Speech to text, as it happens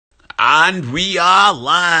And we are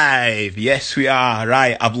live. Yes, we are.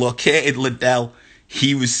 Right, I've located Lladel.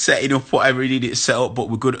 He was setting up whatever he needed to set up, but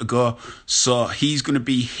we're good to go. So he's going to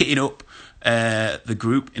be hitting up the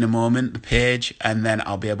group in a moment, the page, and then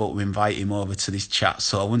I'll be able to invite him over to this chat.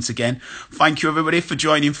 So once again, thank you everybody for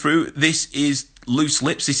joining through. This is Loose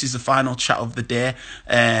Lips. This is the final chat of the day.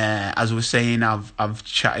 As I was saying, I've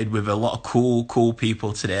chatted with a lot of cool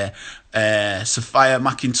people today. Sophia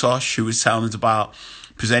McIntosh, who was telling us about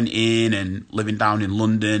presenting and living down in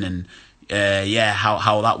London, and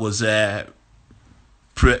how that was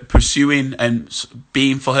pursuing and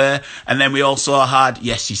being for her. And then we also had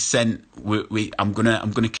she sent. I'm gonna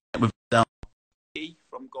connect with Del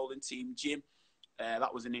from Golden Team Gym.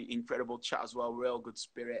 That was an incredible chat as well. Real good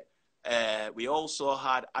spirit. We also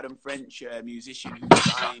had Adam French, a musician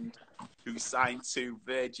who signed to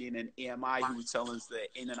Virgin and EMI, who was telling us the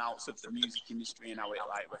in and outs of the music industry and how it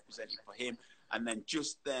represented for him. And then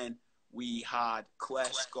just then we had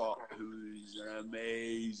Claire Scott, who's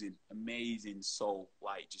an amazing soul,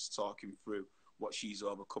 just talking through what she's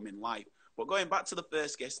overcome in life. But going back to the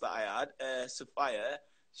first guest that I had, Sophia,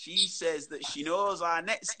 she says that she knows our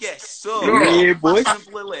next guest. So,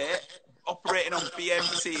 fashionably late, operating on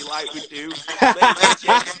BMT like we do. Ladies and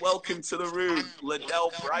gents, welcome to the room,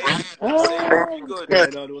 Lladel Bryant. Oh,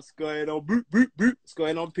 good. What's going on? Boop, boop, boop. What's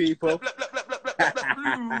going on, people?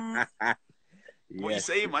 What you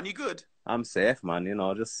saying, man? You good? I'm safe, man. You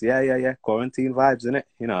know, just quarantine vibes, innit?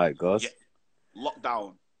 You know how it goes. Yeah.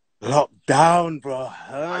 Lockdown, bro.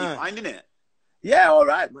 How are you finding it? Yeah, all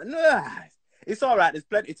right, man. It's all right. There's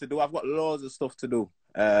plenty to do. I've got loads of stuff to do.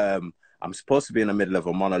 I'm supposed to be in the middle of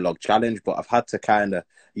a monologue challenge, but I've had to kind of,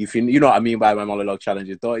 you know what I mean by my monologue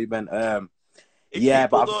challenges, don't you, Ben? If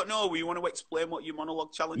people don't know, you want to explain what your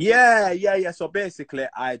monologue challenge is? Yeah. So basically,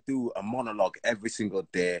 I do a monologue every single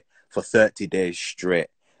day for 30 days straight,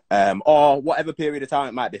 or whatever period of time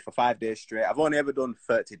it might be, for 5 days straight. I've only ever done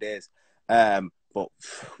 30 days, but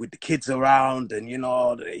with the kids around and, you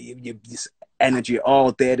know, this energy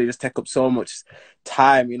all day, they just take up so much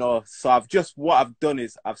time, you know. So what I've done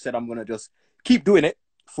is I've said I'm going to just keep doing it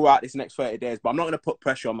throughout this next 30 days, but I'm not going to put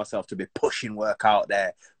pressure on myself to be pushing work out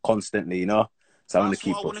there constantly, you know. So I'm going to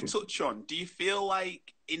keep pushing. That's what I want to touch on. Do you feel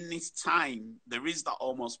like in this time there is that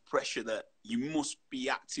almost pressure that you must be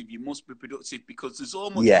active, you must be productive, because there's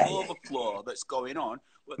almost overflow that's going on,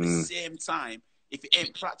 but at the same time, if it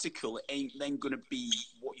ain't practical, it ain't then going to be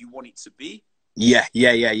what you want it to be? Yeah.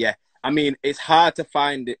 I mean, it's hard to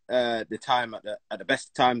find the time at the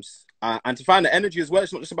best times, and to find the energy as well.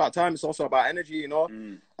 It's not just about time; it's also about energy, you know.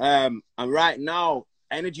 And right now,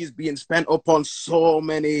 energy is being spent up on so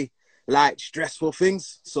many stressful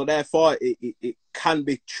things. So therefore, it can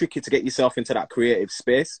be tricky to get yourself into that creative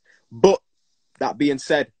space. But that being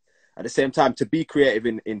said, at the same time, to be creative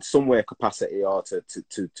in some way or capacity, or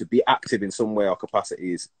to be active in some way or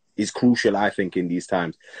capacity is crucial, I think, in these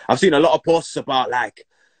times. I've seen a lot of posts about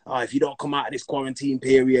if you don't come out of this quarantine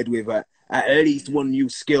period with at least one new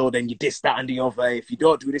skill, then you this, that, and the other. If you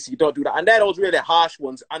don't do this, you don't do that. And they're those really harsh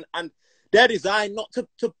ones. And they're designed not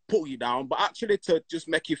to pull you down, but actually to just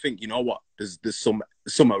make you think, you know what, there's some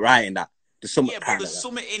right in that. There's something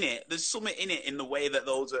in it. There's something in it in the way that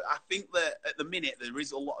those are. I think that at the minute there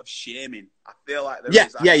is a lot of shaming. I feel like there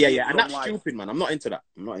is. Yeah. And that's stupid, man. I'm not into that.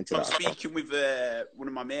 I'm speaking with one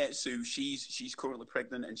of my mates who she's currently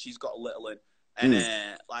pregnant and she's got a little one. And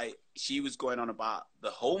she was going on about the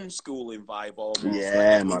homeschooling vibe almost.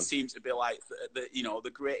 Yeah, man. It seems to be like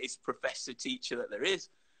the greatest professor teacher that there is.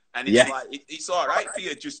 And it's it's all right for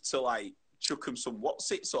you just to chuck them some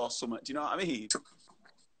whatsits or something. Do you know what I mean?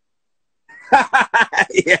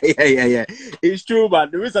 Yeah. It's true, man.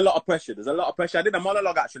 There is a lot of pressure. There's a lot of pressure. I did a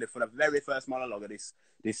monologue actually for the very first monologue of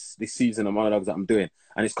this season of monologues that I'm doing,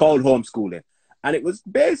 and it's called Homeschooling. And it was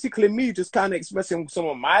basically me just kind of expressing some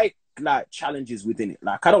of my challenges within it.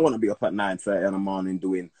 I don't want to be up at 9:30 in the morning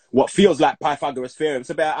doing what feels like Pythagoras theorem. It's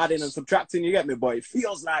about adding and subtracting, you get me? But it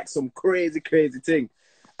feels like some crazy thing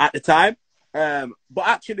at the time. But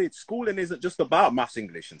actually, schooling isn't just about maths,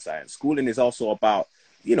 English, and science. Schooling is also about,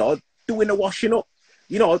 you know, doing the washing up.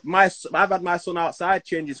 You know, I've had my son outside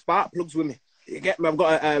changing spark plugs with me. You get me? I've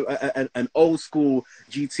got an old school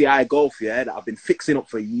GTI Golf, that I've been fixing up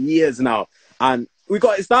for years now. And we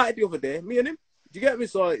got it started the other day, me and him. Do you get me?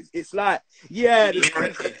 So it's like, my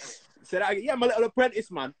little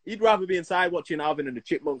apprentice, man. He'd rather be inside watching Alvin and the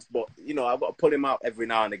Chipmunks, but, you know, I've got to pull him out every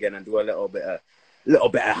now and again and do a little bit of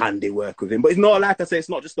handiwork with him. But it's not, like I say, it's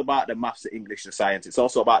not just about the maths, the English, and science. It's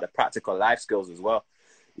also about the practical life skills as well.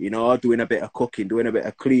 You know, doing a bit of cooking, doing a bit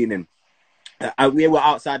of cleaning, we were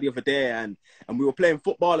outside the other day and we were playing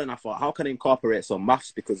football, and I thought, how can I incorporate some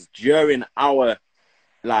maths? Because during our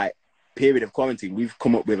like period of quarantine, we've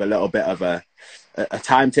come up with a little bit of a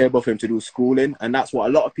timetable for him to do schooling, and that's what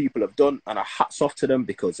a lot of people have done. And I hats off to them,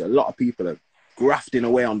 because a lot of people are grafting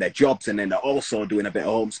away on their jobs, and then they're also doing a bit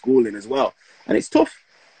of homeschooling as well, and it's tough.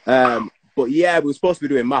 But yeah, we were supposed to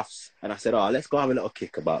be doing maths, and I said, oh, let's go have a little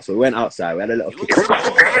kick about. So we went outside, we had a little kick.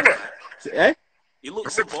 Eh? He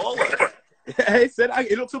looks a baller. He said,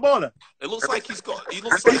 he looks a baller. It looks like he's got. He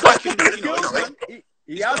looks like you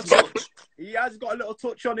know. He has got a little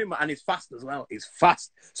touch on him, and he's fast as well. He's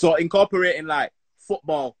fast. So incorporating like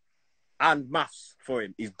football and maths for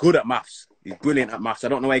him. He's good at maths. He's brilliant at maths. I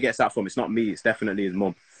don't know where he gets that from. It's not me. It's definitely his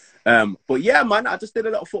mum. But yeah, man, I just did a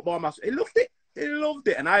little football maths. He loved it. He loved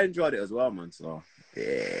it, and I enjoyed it as well, man. So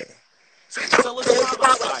yeah. So let's talk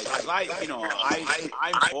about that side. Like, you know,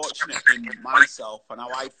 I'm fortunate in myself and how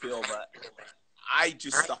I feel that I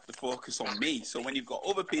just have to focus on me. So when you've got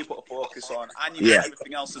other people to focus on and you've got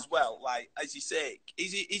everything else as well, like, as you say,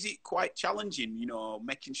 is it quite challenging, you know,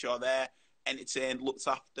 making sure they're entertained, looked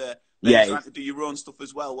after, then trying to do your own stuff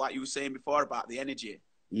as well, like you were saying before about the energy?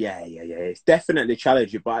 Yeah. It's definitely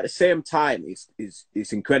challenging, but at the same time,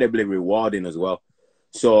 it's incredibly rewarding as well.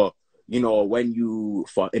 So, you know, when you,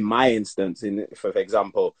 in my instance, for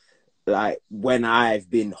example, like when I've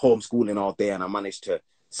been homeschooling all day and I managed to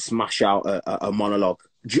smash out a monologue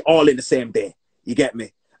all in the same day, you get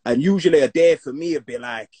me? And usually a day for me would be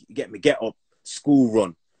like, you get me, get up, school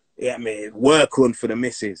run, you get me, work run for the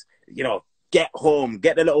missus, you know, get home,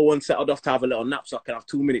 get the little one settled off to have a little nap so I can have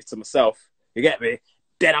 2 minutes to myself, you get me?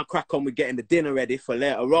 Then I'll crack on with getting the dinner ready for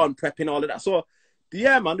later on, prepping all of that. So,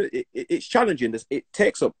 yeah, man, it's challenging. It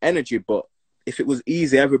takes up energy, but if it was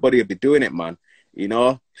easy, everybody would be doing it, man. You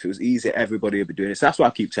know, if it was easy, everybody would be doing it. So that's what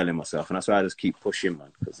I keep telling myself, and that's why I just keep pushing,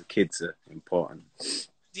 man, because the kids are important.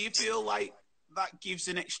 Do you feel like that gives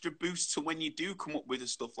an extra boost to when you do come up with the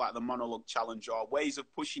stuff like the monologue challenge or ways of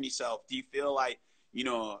pushing yourself? Do you feel like, you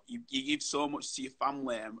know, you give so much to your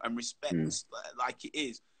family and respect like it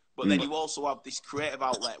is, but then you also have this creative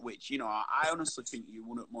outlet, which, you know, I honestly think you're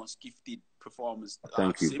one of the most gifted performers.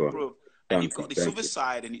 Thank you, bro. And you've got this other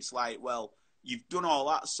side, and it's like, well, you've done all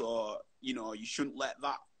that, so, you know, you shouldn't let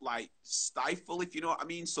that, like, stifle, if you know what I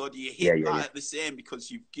mean. So do you hit that at the same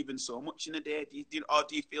because you've given so much in a day? Or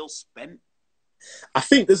do you feel spent? I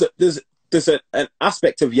think there's an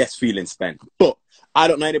aspect of, yes, feeling spent. But I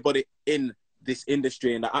don't know anybody in this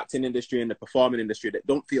industry, in the acting industry, in the performing industry, that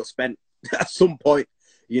don't feel spent at some point.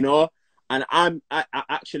 You know, and I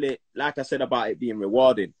actually, like I said about it being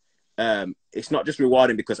rewarding, it's not just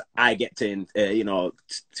rewarding because I get to, you know,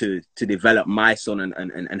 to develop my son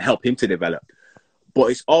and help him to develop,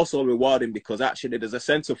 but it's also rewarding because actually there's a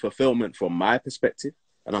sense of fulfillment from my perspective.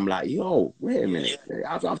 And I'm like, yo, wait a minute,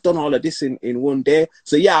 I've done all of this in one day.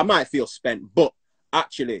 So yeah, I might feel spent, but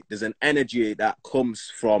actually there's an energy that comes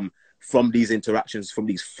from these interactions, from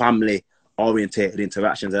these family orientated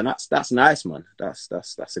interactions, and that's nice, man. That's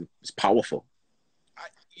it's powerful.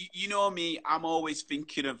 You know me, I'm always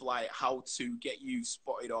thinking of like how to get you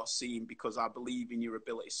spotted or seen because I believe in your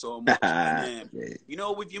ability so much. And, you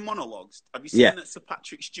know, with your monologues, have you seen that Sir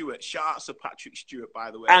Patrick Stewart? Shout out Sir Patrick Stewart, by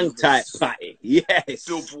the way. Hang tight, fatty. Yes.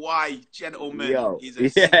 Dub Y gentleman. He's a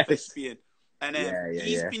thespian. And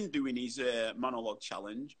he's been doing his monologue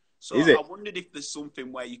challenge. So I wondered if there's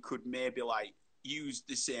something where you could maybe like use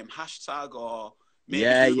the same hashtag or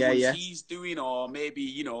maybe he's doing, or maybe,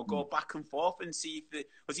 you know, go back and forth and see if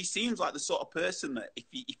because he seems like the sort of person that if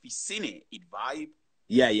he's seen it, he'd vibe.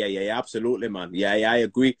 Yeah, absolutely, man. Yeah, I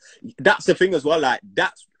agree. That's the thing as well. Like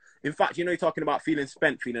that's, in fact, you know, you're talking about feeling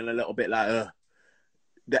spent, feeling a little bit like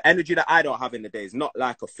the energy that I don't have in the day is not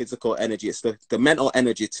like a physical energy. It's the mental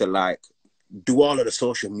energy to like do all of the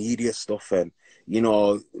social media stuff and, you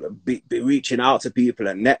know, be reaching out to people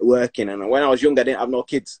and networking. And when I was young, I didn't have no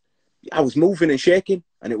kids. I was moving and shaking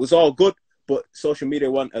and it was all good. But social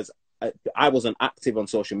media I wasn't active on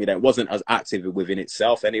social media. It wasn't as active within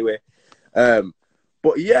itself anyway.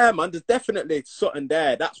 But yeah, man, there's definitely something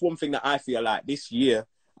there. That's one thing that I feel like this year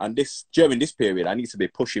and during this period, I need to be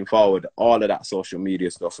pushing forward all of that social media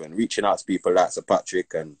stuff and reaching out to people like Sir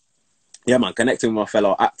Patrick and, yeah, man, connecting with my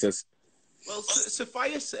fellow actors. Well,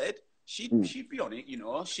 Sophia said she'd be on it, you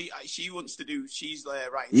know. She wants to do. She's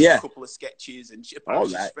writing a couple of sketches, and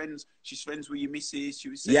apparently she's friends with your missus. She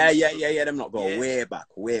was saying, yeah. Them not going way back,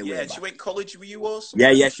 way back. She went college with you or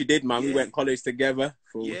something. Yeah, she did, man. We went college together.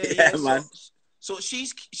 Man. So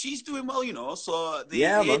she's doing well, you know. So the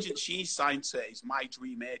agent she's signed to is my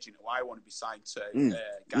dream agent, who I want to be signed to, a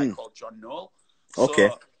guy called John Knoll. So, okay.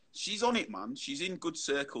 she's on it, man. She's in good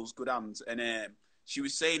circles, good hands. And she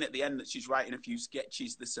was saying at the end that she's writing a few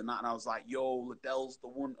sketches, this and that. And I was like, yo, Lladell's the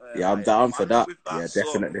one. Yeah, I'm down for that. With Yeah, So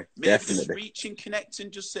definitely. maybe just reach and connect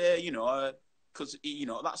and just say, because,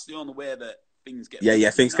 that's the only way that things get. Yeah,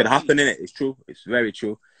 things can happen, innit? It's true. It's very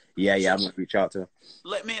true. Yeah, I'm going to reach out to her.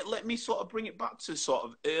 Let me sort of bring it back to sort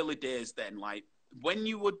of early days then. Like, when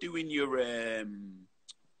you were doing your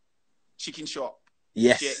chicken shop,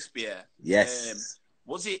 Shakespeare. Yes.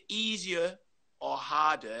 Was it easier or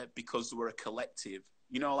harder because they were a collective?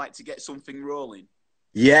 Like to get something rolling.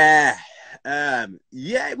 Yeah.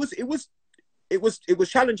 It was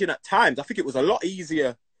challenging at times. I think it was a lot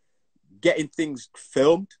easier getting things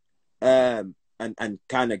filmed, and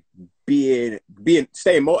kind of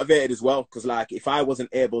staying motivated as well. Because like if I wasn't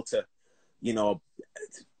able to,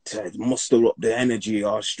 to muster up the energy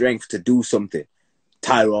or strength to do something,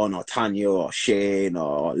 Tyrone or Tanya or Shane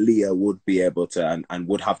or Leah would be able to and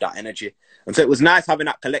would have that energy. And so it was nice having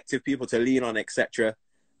that collective people to lean on, etc.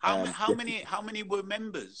 How many were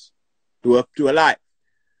members? There were like,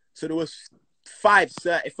 so there was 5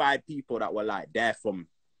 certified people that were like there from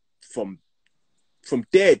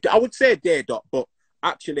day, I would say day dot, but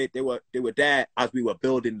actually they were there as we were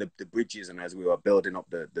building the bridges and as we were building up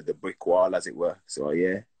the brick wall, as it were. So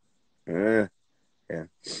yeah.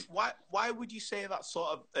 Why would you say that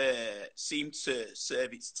sort of seemed to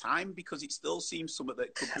serve its time? Because it still seems something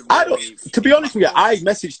that could be really, to be honest with you, I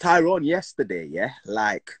messaged Tyrone yesterday,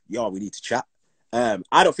 like, yo, we need to chat.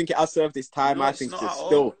 I don't think it has served its time. No, I think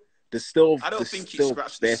there's still I don't think it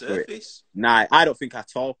scratched the surface. Nah, I don't think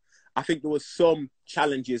at all. I think there was some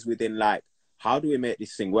challenges within, like, how do we make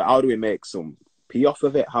this thing work? How do we make some P off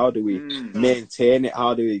of it? How do we maintain it?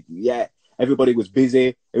 How do we, everybody was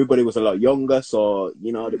busy. Everybody was a lot younger. So,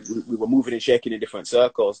 we were moving and shaking in different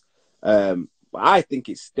circles. But I think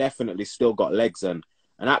it's definitely still got legs. And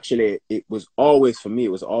actually, it was always, for me,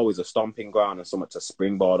 it was always a stomping ground and something to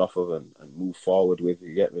springboard off of and move forward with.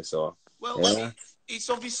 You get me? So, it's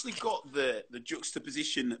obviously got the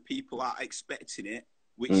juxtaposition that people are expecting it,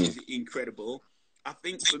 which is incredible. I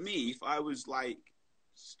think for me, if I was like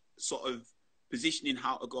sort of positioning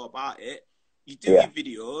how to go about it, you do your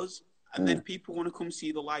videos and then people want to come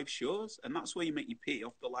see the live shows, and that's where you make your pay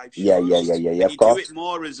off the live shows. Yeah, and you do it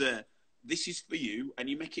more as this is for you, and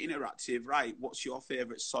you make it interactive, right? What's your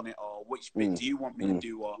favourite sonnet, or which bit do you want me to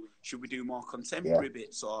do, or should we do more contemporary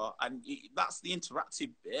bits, that's the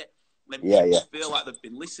interactive bit. Then people feel like they've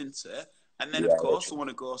been listened to, and then of course they want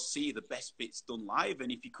to go see the best bits done live.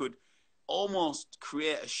 And if you could almost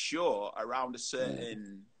create a show around a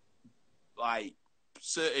certain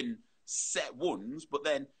certain set ones, but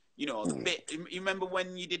then the bit. You remember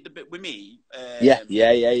when you did the bit with me? So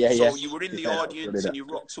you were in the audience and you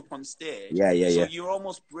rocked up on stage. So you're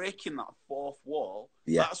almost breaking that fourth wall.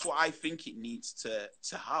 That's what I think it needs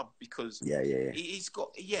to have, because it's got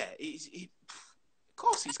of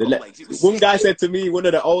course it's got legs. One guy said to me, one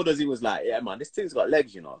of the elders, he was like, "Yeah, man, this thing's got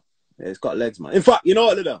legs, It's got legs, man. In fact, you know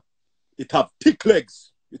what, Lida? It have thick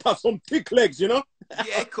legs. It have some thick legs, Yeah,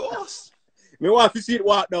 of course. My wife, you see it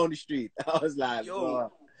walk down the street. I was like,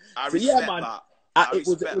 yo, I respect that.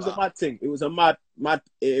 It was a mad thing. It was a mad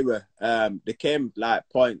era. There came like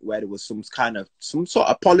point where there was some sort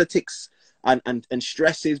of politics and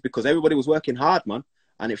stresses, because everybody was working hard, man.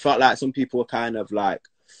 And it felt like some people were kind of like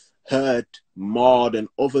heard more than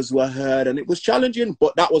others were heard, and it was challenging,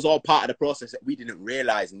 but that was all part of the process that we didn't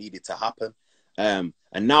realize needed to happen. And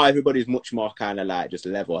now everybody's much more kind of like just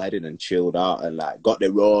level-headed and chilled out, and like got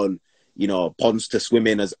their own, ponds to swim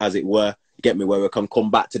in, as it were. You get me? Where we can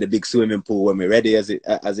come back to the big swimming pool when we're ready, as it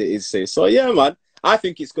is. So yeah, man, I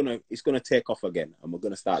think it's gonna take off again, and we're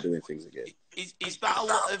gonna start doing things again. Is that a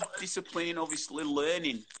lot of discipline? Obviously,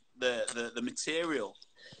 learning the material.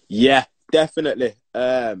 Yeah, definitely.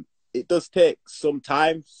 It does take some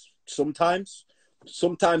time. Sometimes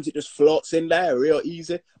it just floats in there real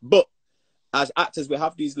easy. But as actors, we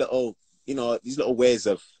have these little ways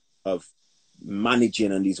of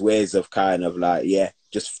managing, and these ways of kind of like,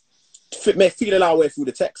 just feeling our way through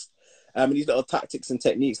the text. And these little tactics and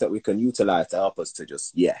techniques that we can utilize to help us to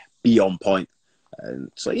just, be on point.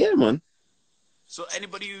 And so, yeah, man. So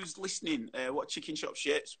anybody who's listening, what Chicken Shop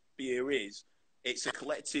Shakespeare is, it's a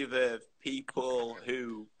collective of people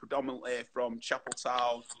who predominantly from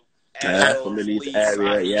Chapeltown, from the Leeds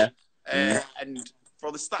area, and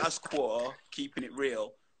for the status quo, keeping it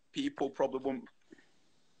real, people probably won't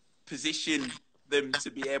position them to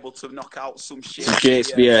be able to knock out some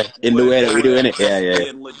Shakespeare in the way that we're doing it,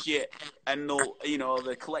 and legit. And they'll,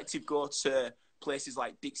 the collective go to places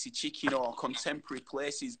like Dixie Chicken or contemporary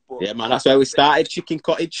places. But yeah, man, that's where we started, Chicken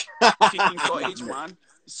Cottage. Chicken Cottage, man.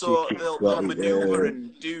 So they'll manoeuvre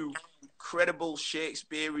and do credible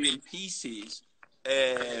Shakespearean pieces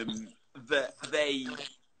that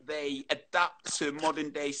they adapt to modern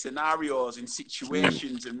day scenarios and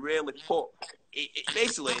situations and really put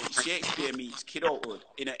basically Shakespeare meets kidulthood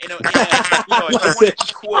in a you know, if you want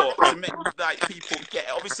to quote to make like people get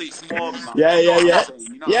it. Obviously it's more than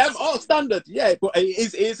that. Oh, standard, yeah, but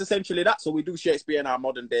it is essentially that. So we do Shakespeare in our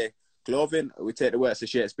modern day clothing. We take the works of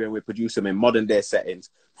Shakespeare and we produce them in modern day settings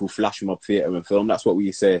through flash mob theatre and film. That's what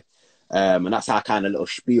we say, and that's our kind of little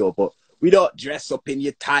spiel. But we don't dress up in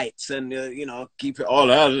your tights and keep it all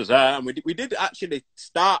as and we did actually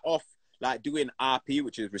start off like doing RP,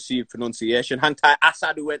 which is received pronunciation. Hang tight,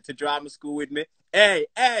 Assad, who went to drama school with me. Hey,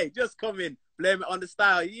 just come in, blame it on the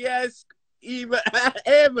style. Yes, even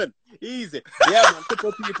Amen, easy. Yeah, man,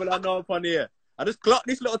 couple people I know up on here. I just clocked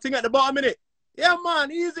this little thing at the bottom of it. Yeah,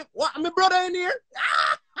 man, easy. What, my brother in here?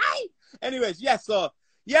 Hi. Anyways, yeah, so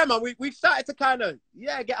yeah, man, we've started to kind of,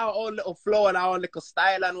 get our own little flow and our own little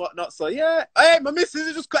style and whatnot. So, yeah. Hey, my missus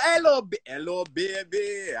is just cut. Hello,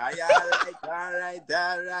 baby. All right.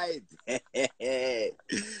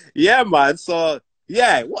 Yeah, man. So,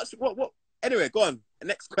 yeah, what? Anyway, go on.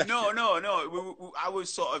 Next question. No. I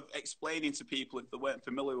was sort of explaining to people if they weren't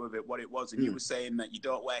familiar with it, what it was. And you were saying that you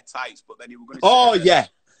don't wear tights, but then you were going to say... Oh, yeah.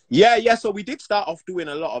 Yeah. So we did start off doing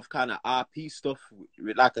a lot of kind of RP stuff.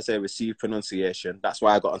 Like I say, received pronunciation. That's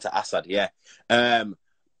why I got onto Assad, yeah. And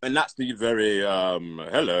that's the very,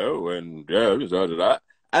 hello, and that.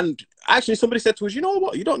 And actually somebody said to us, you know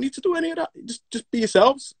what? You don't need to do any of that. Just be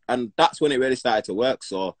yourselves. And that's when it really started to work.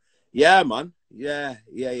 So, yeah, man. Yeah.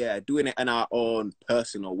 Doing it in our own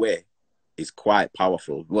personal way is quite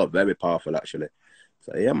powerful. Well, very powerful, actually.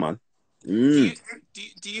 So, yeah, man. Do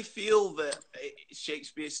you feel that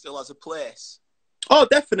Shakespeare still has a place? Oh,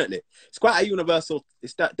 definitely. It's quite a universal.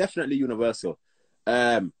 It's definitely universal.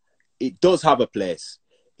 It does have a place.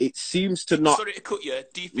 It seems to not. Sorry to cut you.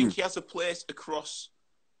 Do you think he has a place across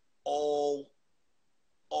all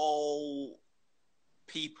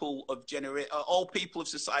people of all people of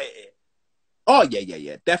society? Oh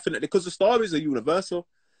yeah, definitely. Because the stories are universal.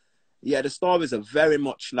 Yeah, the stories are very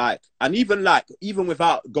much like, and even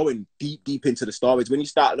without going deep into the stories, when you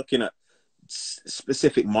start looking at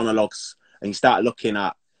specific monologues and you start looking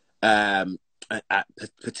at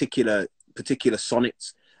particular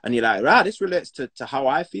sonnets, and you're like, right, this relates to how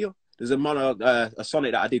I feel. There's a monologue, a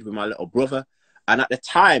sonnet that I did with my little brother, and at the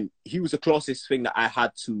time, he was the closest thing that I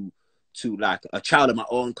had to like a child of my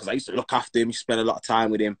own, because I used to look after him, spend a lot of time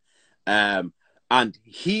with him, and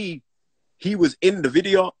he was in the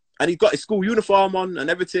video. And he got his school uniform on and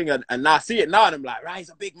everything. And I see it now and I'm like, right, he's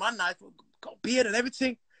a big man now. He's got a beard and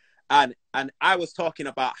everything. And I was talking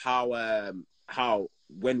about how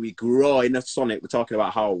when we grow in the sonnet, we're talking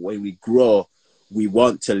about how when we grow, we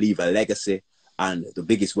want to leave a legacy. And the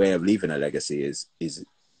biggest way of leaving a legacy is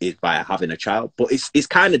by having a child. But it's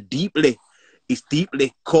kind of deeply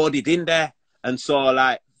coded in there. And so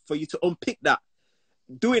like for you to unpick that,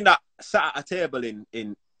 doing that sat at a table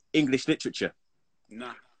in English literature.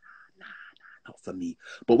 Nah. Not for me.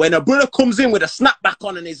 But when a brother comes in with a snapback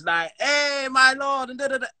on and is like, hey, my lord, and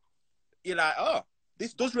you're like, oh,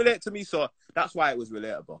 this does relate to me. So that's why it was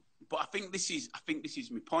relatable. But I think this is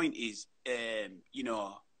my point is,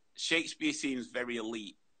 Shakespeare seems very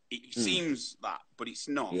elite. It seems that, but it's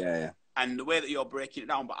not. Yeah. And the way that you're breaking it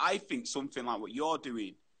down, but I think something like what you're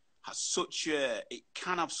doing it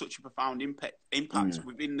can have such a profound impact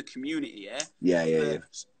within the community. Yeah.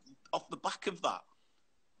 Off the back of that,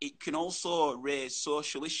 it can also raise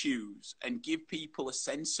social issues and give people a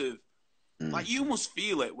sense of, like, you must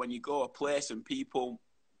feel it when you go a place and people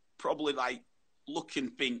probably like look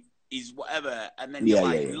and think is whatever, and then you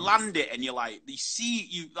land it and you're like, they see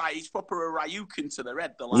you like it's proper a Ryukin to the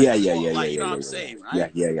red. They're like, you know what I'm saying, right?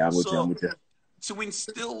 Yeah. I'm with you. To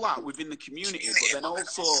instill that within the community, but then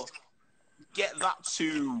also get that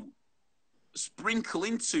to sprinkle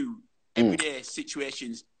into everyday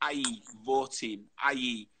situations, i.e. voting,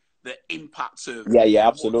 i.e. the impact of... Yeah,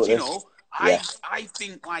 absolutely. I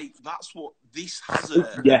think like that's what this has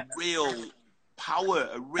a real power,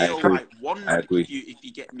 a real like wonder, if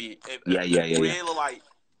you get me. Really like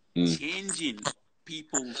changing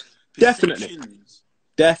people's perceptions.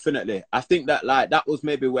 Definitely. I think that like that was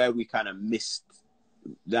maybe where we kind of missed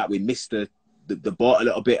the boat a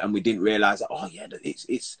little bit, and we didn't realize that, oh yeah,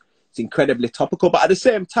 it's incredibly topical. But at the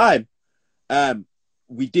same time,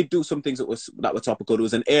 we did do some things that were topical. There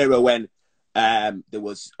was an era when there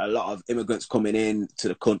was a lot of immigrants coming in to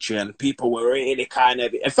the country, and people were really kind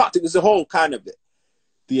of, in fact, it was the whole kind of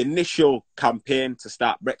the initial campaign to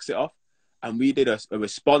start Brexit off. And we did a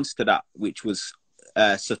response to that, which was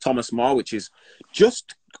Sir Thomas More, which is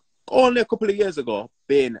just only a couple of years ago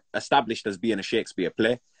being established as being a Shakespeare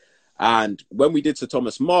play. And when we did Sir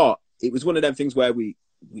Thomas More, it was one of them things where we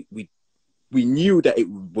knew that it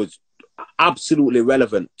was absolutely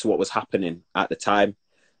relevant to what was happening at the time.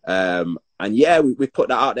 And yeah, we put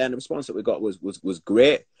that out there, and the response that we got was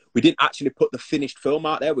great. We didn't actually put the finished film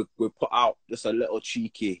out there. We put out just a little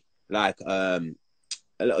cheeky, like a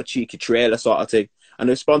little cheeky trailer sort of thing. And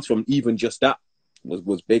the response from even just that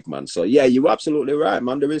was big, man. So yeah, you're absolutely right,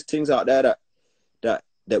 man. There is things out there that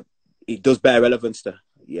it does bear relevance to.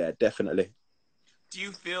 Yeah, definitely. Do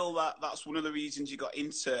you feel that that's one of the reasons you got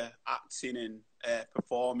into acting and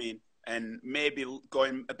performing, and maybe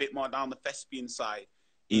going a bit more down the thespian side?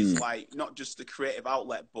 Is like not just the creative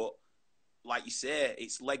outlet, but like you say,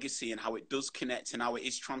 its legacy and how it does connect and how it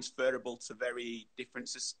is transferable to very different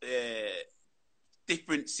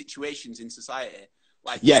situations in society.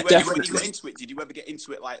 Like, yeah, definitely. When you got into it, did you ever get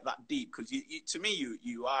into it like that deep? Because to me,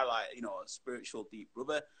 you are like, you know, a spiritual deep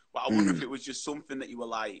brother. But I wonder if it was just something that you were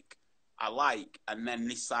like, I like, and then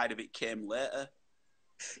this side of it came later.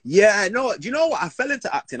 Yeah, no, do you know what? I fell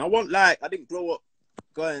into acting. I didn't grow up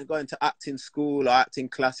going to acting school or acting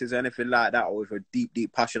classes or anything like that, or with a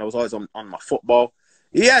deep passion. I was always on my football.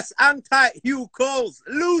 Yes, hang tight, Hugh Coles,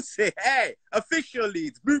 Lucy, hey, official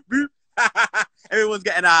leads, boop, boop. Everyone's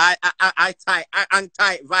getting a hang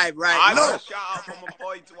tight vibe right now. Shout out from my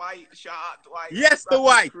boy Dwight. Shout out Dwight. Yes, the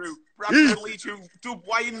White crew. Bradford Leeds, who dub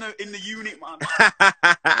White in the unit, man.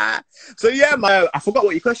 So yeah, I forgot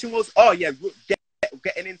what your question was. Oh yeah,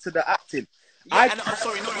 getting into the acting. Yeah, and I'm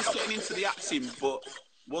sorry, not just getting into the acting, but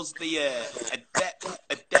was the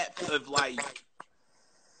a depth of like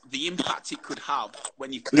the impact it could have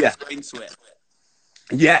when you got into it?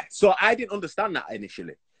 Yeah, so I didn't understand that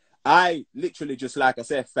initially. I literally just, like I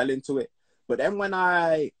said, fell into it. But then when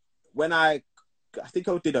I think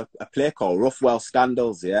I did a play called Roughwell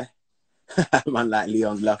Scandals, yeah. Man, like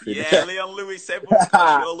Leon's laughing. Yeah, Leon Lewis, everyone's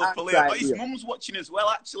got shoulder for Leon. But his mum's watching as well,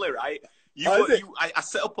 actually, right? I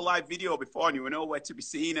set up a live video before and you were nowhere to be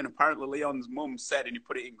seen, and apparently Leon's mum said, and you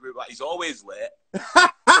put it in group, like, he's always late.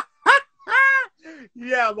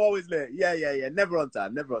 Yeah, I'm always late. Yeah. Never on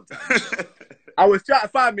time. I was trying to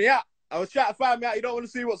find me out. You don't want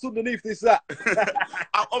to see what's underneath this, that.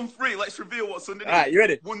 I'm free. Let's reveal what's underneath. All right, you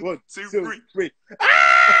ready? One, two, three.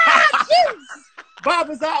 Ah!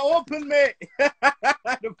 Barber's not open, mate.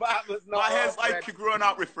 The barber's not. My hair's open. like a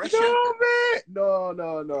grown-out refresher. No, mate.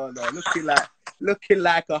 No. Looking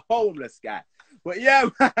like a homeless guy. But yeah,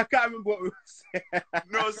 man, I can't remember what we were saying.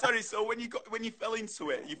 No, sorry. So when you fell into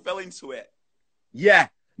it, you fell into it. Yeah,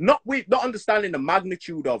 not understanding the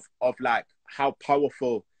magnitude of like how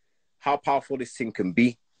powerful this thing can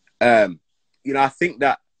be. You know, I think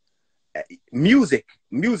that music,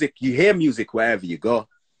 you hear music wherever you go.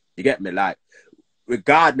 You get me? Like,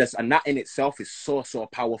 regardless, and that in itself is so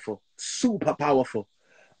powerful, super powerful.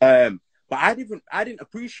 But I didn't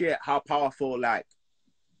appreciate how powerful, like,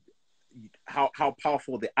 how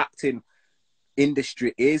powerful the acting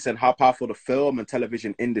industry is, and how powerful the film and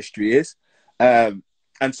television industry is. And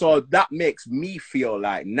so that makes me feel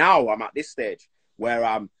like now I'm at this stage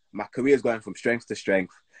where my career is going from strength to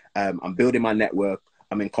strength. I'm building my network.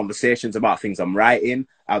 I'm in conversations about things I'm writing.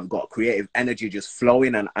 I've got creative energy just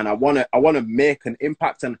flowing, and I wanna make an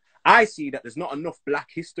impact. And I see that there's not enough Black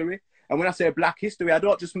history. And when I say Black history, I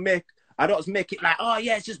don't just make it like, oh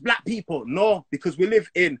yeah, it's just Black people. No, because we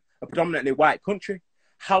live in a predominantly white country.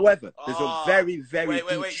 However, there's a very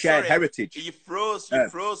deep shared heritage. You froze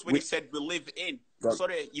when you said we live in. Right.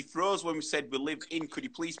 Sorry, you froze when we said we live in. Could you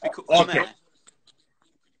please pick up from there?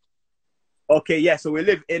 Okay, yeah, so we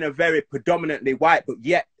live in a very predominantly white, but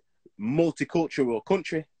yet multicultural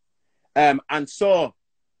country. And so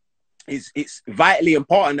it's vitally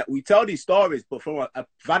important that we tell these stories, but from a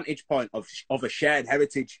vantage point of a shared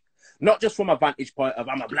heritage. Not just from a vantage point of,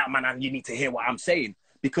 I'm a Black man and you need to hear what I'm saying.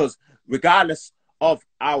 Because regardless of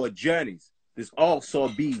our journeys, there's also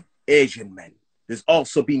been Asian men. There's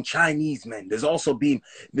also been Chinese men. There's also been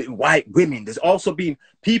white women. There's also been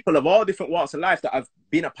people of all different walks of life that have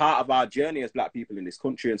been a part of our journey as Black people in this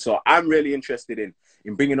country. And so I'm really interested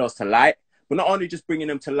in bringing those to light, but not only just bringing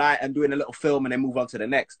them to light and doing a little film and then move on to the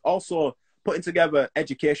next, also putting together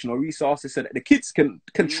educational resources so that the kids can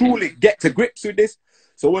truly get to grips with this.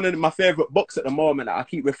 So one of my favorite books at the moment that I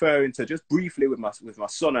keep referring to just briefly with my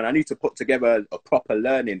son, and I need to put together a proper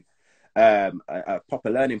learning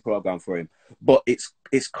program for him. But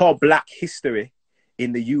it's called Black History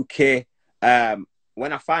in the UK.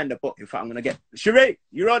 When I find the book, in fact, I'm gonna get Sheree.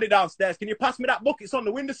 You're already downstairs. Can you pass me that book? It's on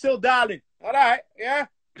the windowsill, darling. All right, yeah.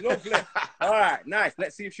 Lovely. All right, nice.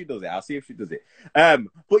 Let's see if she does it. I'll see if she does it.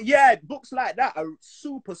 But yeah, books like that are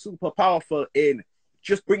super, super powerful in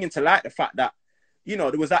just bringing to light the fact that, you know,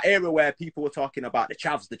 there was that era where people were talking about the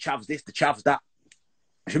chavs this, the chavs that.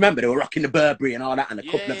 Remember, they were rocking the Burberry and all that, and a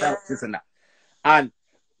couple of belts and that. And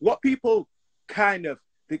what people kind of,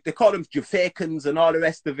 they call them Jamaicans and all the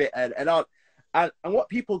rest of it, and what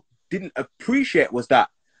people didn't appreciate was that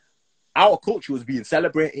our culture was being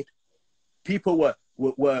celebrated. People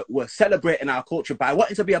were celebrating our culture by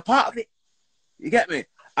wanting to be a part of it. You get me?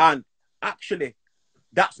 And actually,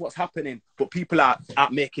 that's what's happening. But people are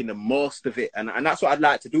making the most of it, and that's what I'd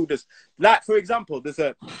like to do. Like, for example, there's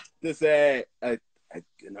an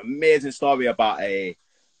amazing story about a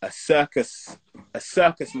circus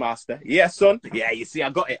master. Yeah, son. Yeah, you see, I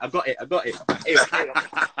got it. Hey,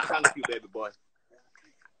 thank you, baby boy.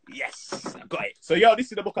 Yes, I got it. So, yo,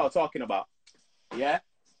 this is the book I was talking about. Yeah?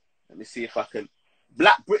 Let me see if I can.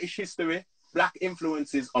 Black British History, Black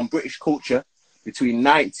Influences on British Culture between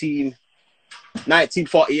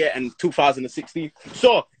 1948 and 2016.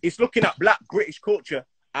 So, it's looking at Black British culture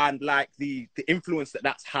and, like, the influence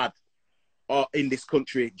that's had in this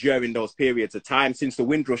country during those periods of time, since the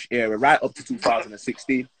Windrush era right up to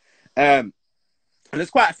 2016. And there's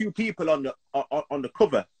quite a few people on the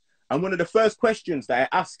cover. And one of the first questions that it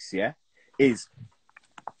asks, yeah, is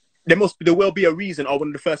there will be a reason, or one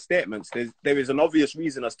of the first statements, there is an obvious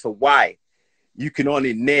reason as to why you can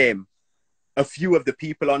only name a few of the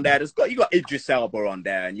people on there. You got Idris Elba on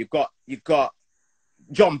there, and you've got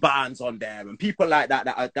John Barnes on there, and people like that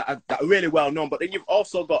are really well known. But then you've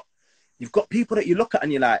also got people that you look at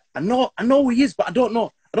and you're like, I know who he is, but I don't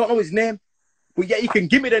know his name. But yet you can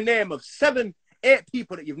give me the name of 7, 8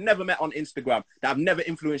 people that you've never met on Instagram that have never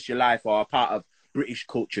influenced your life or are part of British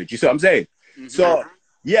culture. Do you see what I'm saying? Mm-hmm. So,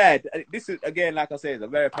 yeah, this is, again, like I say, is a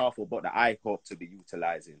very powerful book that I hope to be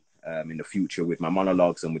utilizing in the future with my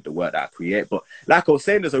monologues and with the work that I create. But like I was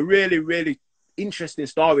saying, there's a really, really interesting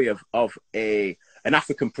story of an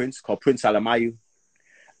African prince called Prince Alamayu.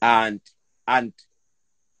 And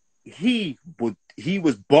he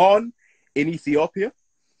was born in Ethiopia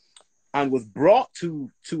and was brought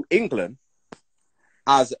to England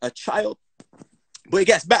as a child. But it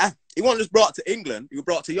gets better. He wasn't just brought to England, he was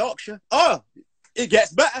brought to Yorkshire. Oh, it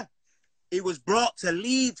gets better. He was brought to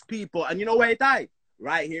Leeds, people. And you know where he died?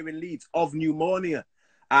 Right here in Leeds, of pneumonia.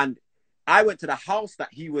 And I went to the house that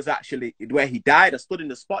he was actually, where he died. I stood in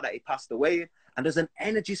the spot that he passed away in. And there's an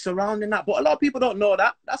energy surrounding that. But a lot of people don't know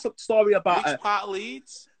that. That's a story about... Which part of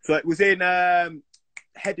Leeds? So it was in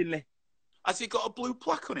Headingley. Has it got a blue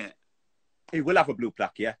plaque on it? It will have a blue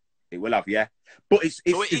plaque, yeah. It will have, yeah. But it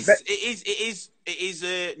is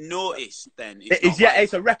a notice then.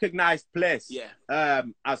 It's a recognised place. Yeah.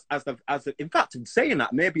 In fact, in saying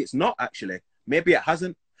that, maybe it's not actually. Maybe it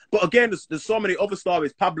hasn't. But again, there's so many other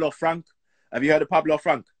stories. Pablo Frank. Have you heard of Pablo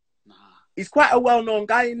Frank? Nah. He's quite a well-known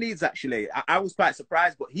guy in Leeds, actually. I was quite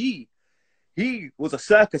surprised, but he was a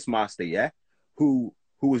circus master, yeah, who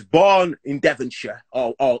was born in Devonshire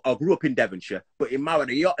or grew up in Devonshire, but he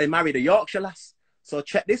married a Yorkshire lass. So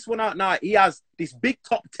check this one out now. He has this big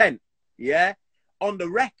top tent, yeah, on the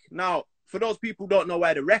Wreck. Now, for those people who don't know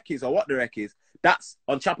where the Wreck is or what the Wreck is, that's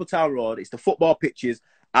on Chapeltown Road. It's the football pitches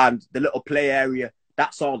and the little play area.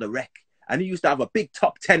 That's all the Wreck. And he used to have a big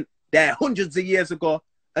top tent there hundreds of years ago.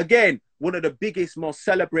 Again, one of the biggest, most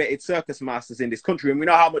celebrated circus masters in this country. And we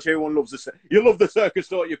know how much everyone loves the You love the circus,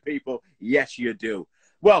 don't you, people? Yes, you do.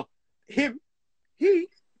 Well, he's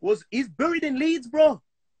buried in Leeds, bro.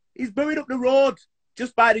 He's buried up the road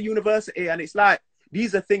just by the university. And it's like,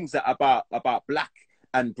 these are things that about Black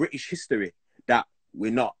and British history that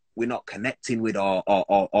we're not connecting with or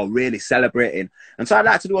really celebrating. And so I'd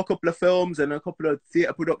like to do a couple of films and a couple of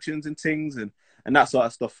theatre productions and things and that sort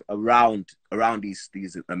of stuff around these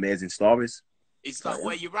amazing stories. Is that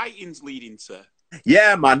where your writing's leading to?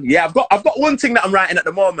 Yeah, man. Yeah, I've got one thing that I'm writing at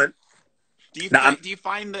the moment. Do you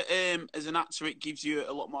find that as an actor it gives you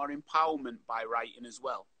a lot more empowerment by writing as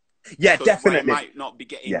well? Yeah, definitely. Where it might not be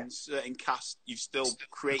getting certain cast, you've still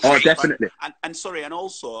created. Oh, definitely. And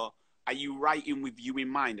also, are you writing with you in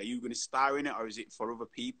mind? Are you going to star in it, or is it for other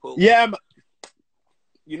people? Yeah,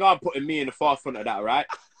 you know I'm putting me in the forefront of that, right?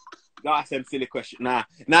 Not ask them silly question. Nah,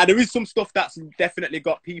 there is some stuff that's definitely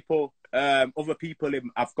got people, other people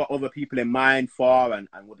I've got other people in mind for, and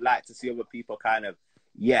would like to see other people kind of,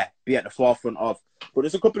 be at the forefront of. But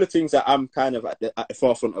there's a couple of things that I'm kind of at the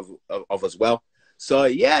forefront of as well. So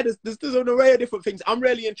yeah, there's an array of different things. I'm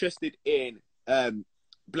really interested in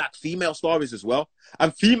Black female stories as well,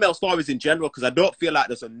 and female stories in general, because I don't feel like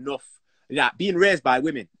there's enough. Yeah, being raised by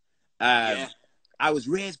women, I was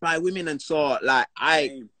raised by women, and so like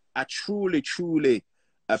I truly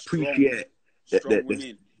appreciate strong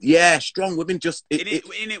women. Yeah, strong women. Just in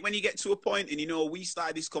it when you get to a point, and you know, we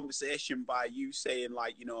started this conversation by you saying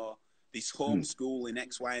like, you know, this homeschooling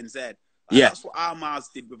X, Y, and Z. Like, yeah, that's what our Mars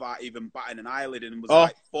did without even batting an eyelid, and was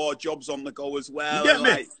like 4 jobs on the go as well. You get and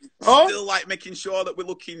me? Like still like making sure that we're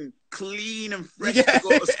looking clean and fresh to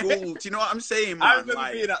go to school. Do you know what I'm saying, man? I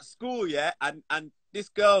remember being at school, and this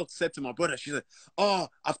girl said to my brother, she said, "Oh,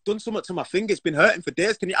 I've done something to my finger. It's been hurting for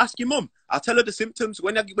days. Can you ask your mum? I'll tell her the symptoms.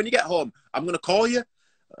 When you get home, I'm going to call you."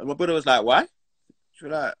 And my brother was like, "Why?" She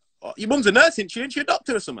was like, "Oh, your mum's a nurse, isn't she? Isn't she a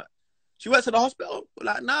doctor or something? She works at the hospital."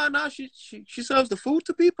 Like, nah, she serves the food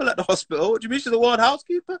to people at the hospital. What do you mean she's a ward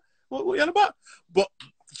housekeeper? What are you on about? But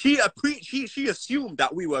she assumed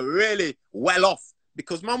that we were really well off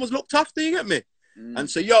because mum was looked after, you get me? And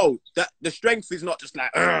so, that the strength is not just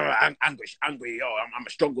like, I'm angry, I'm a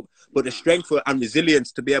strong, but the strength and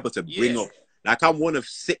resilience to be able to bring up. Like, I'm one of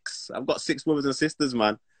 6. I've got 6 brothers and sisters,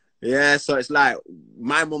 man. Yeah, so it's like,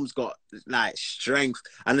 my mum's got, like, strength.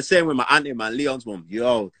 And the same with my auntie, man, Leon's mum.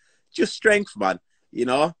 Just strength, man, you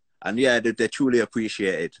know? And yeah, they're truly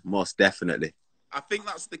appreciated, most definitely. I think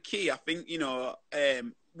that's the key. I think, you know,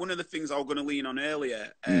 one of the things I was going to lean on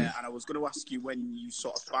earlier, and I was going to ask you when you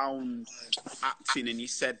sort of found acting, and you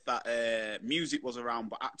said that music was around,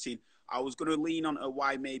 but acting, I was going to lean on to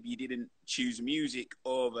why maybe you didn't choose music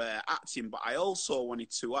over acting, but I also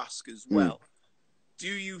wanted to ask as well, do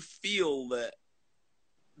you feel that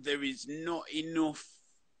there is not enough,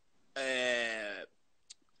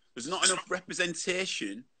 there's not enough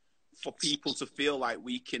representation for people to feel like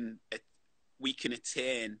we can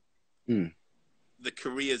attain the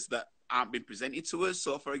careers that aren't being presented to us?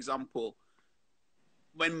 So, for example,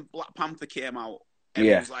 when Black Panther came out,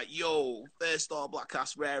 everyone was like, "Yo, first all black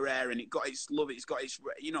cast, rare," and it got its love. It's got its,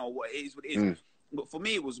 you know, what it is. But for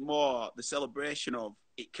me, it was more the celebration of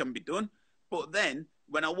it can be done. But then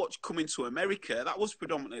when I watched Coming to America, that was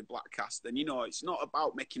predominantly black cast, and you know, it's not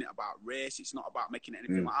about making it about race. It's not about making it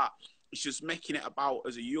anything like that. It's just making it about,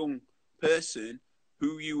 as a young person,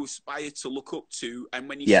 who you aspire to look up to, and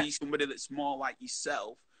when you see somebody that's more like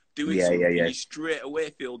yourself doing something, you straight away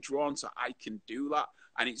feel drawn to, I can do that.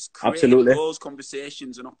 And it's creating those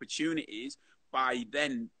conversations and opportunities by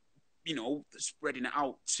then, you know, spreading it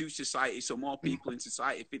out to society, so more people in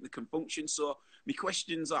society think they can function. So my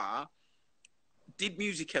questions are, did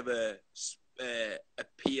music ever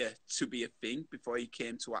appear to be a thing before you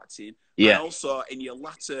came to acting? And also, in your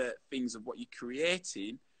latter things of what you're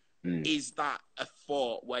creating, is that a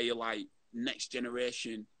thought where you're like, next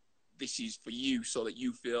generation, this is for you, so that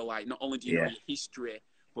you feel like not only do you know your history,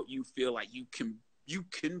 but you feel like you can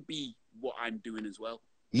be what I'm doing as well?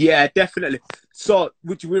 Yeah, definitely. So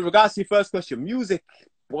with regards to your first question, music,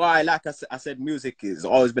 why, like I said, music has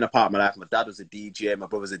always been a part of my life. My dad was a DJ, my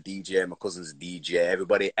brother's a DJ, my cousin's a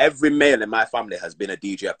DJ. Every male in my family has been a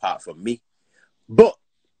DJ apart from me. But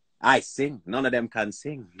I sing. None of them can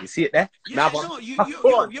sing. You see it there? Yeah, no,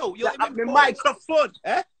 yo, microphone.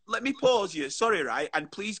 Let me pause you. Sorry, right? And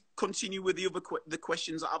please continue with the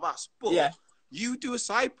questions that I've asked. But you do a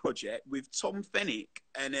side project with Tom Fennick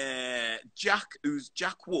and Jack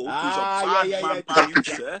Wolf, who's a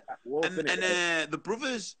producer, and the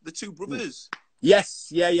brothers, the 2 brothers. Yes,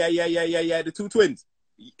 yeah. The 2 twins.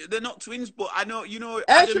 They're not twins, but I know, you know.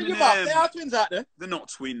 They are twins out there. They're not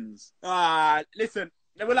twins. Listen,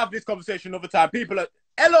 we'll have this conversation another time. People are,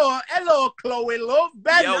 hello, Chloe Love,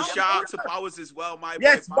 Ben. Yo, shout out to Powers as well, my boy.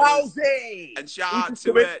 Yes, Bowsy. And shout out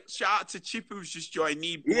to Chip, who's just joined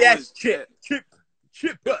me. Yes, Chip.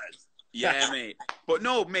 Yeah, mate. But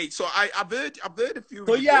no, mate. So I've heard a few.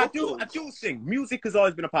 So yeah, I do sing. Music has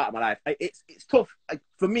always been a part of my life. It's tough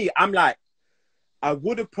for me. I'm like, I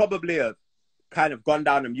would have probably kind of gone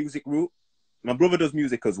down the music route. My brother does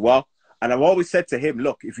music as well, and I've always said to him,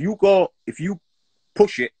 look, if you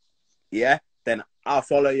push it, then I'll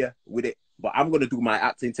follow you with it. But I'm gonna do my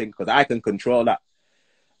acting thing because I can control that.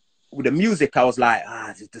 With the music, I was like,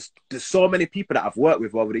 there's so many people that I've worked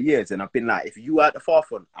with over the years, and I've been like, if you are at the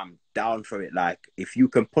forefront, I'm down for it. Like, if you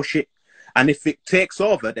can push it, and if it takes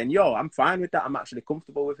over, then I'm fine with that. I'm actually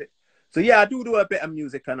comfortable with it. So yeah, I do a bit of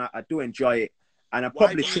music, and I do enjoy it. And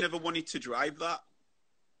why do you never wanted to drive that?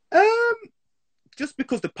 Just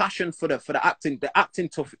because the passion for the acting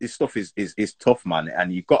stuff is tough, man,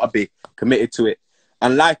 and you've got to be committed to it.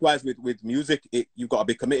 And likewise with music, you've got to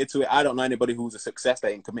be committed to it. I don't know anybody who's a success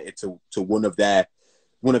that ain't committed to one of their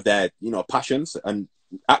passions. And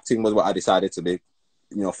acting was what I decided to be,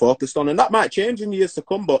 focused on. And that might change in years to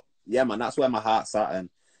come. But yeah, man, that's where my heart's at. And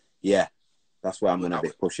yeah, that's where I'm going to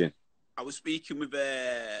be pushing. I was speaking with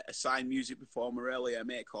a signed music performer earlier, a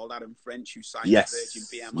mate called Adam French, who signed Yes. to Virgin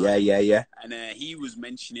Yeah, BMI. yeah, yeah. And he was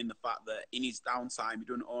mentioning the fact that in his downtime, he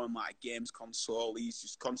doesn't own like a games console. He's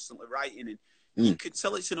just constantly writing, and you could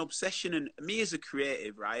tell it's an obsession. And me as a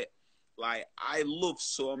creative, right? Like, I love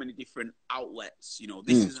so many different outlets. You know,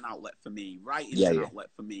 this is an outlet for me. Writing's an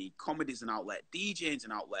outlet for me. Comedy's an outlet. DJing's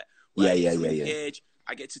an outlet. Where I engage,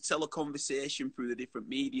 I get to tell a conversation through the different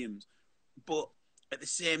mediums. But at the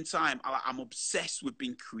same time, I'm obsessed with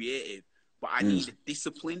being creative, but I need a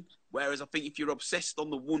discipline. Whereas I think if you're obsessed on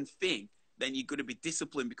the one thing, then you're going to be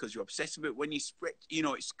disciplined because you're obsessed with it. When you spread, you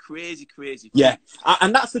know, it's crazy. Yeah,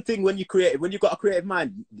 and that's the thing when you're creative. When you've got a creative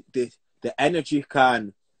mind, the energy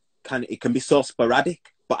can be so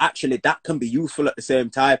sporadic, but actually that can be useful at the same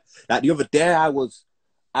time. Like the other day, it was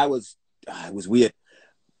weird.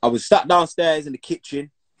 I was sat downstairs in the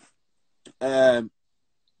kitchen,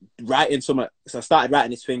 writing something. So I started writing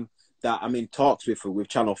this thing that I'm in talks with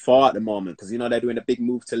Channel 4 at the moment, because, you know, they're doing a big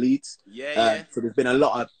move to Leeds. So there's been a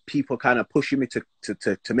lot of people kind of pushing me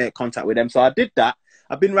to make contact with them. So I did that.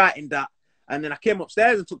 I've been writing that. And then I came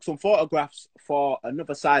upstairs and took some photographs for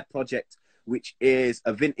another side project, which is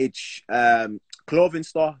a vintage clothing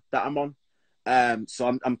store that I'm on.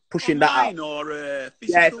 So I'm pushing that out. Or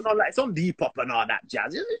yeah, it's on Depop and all that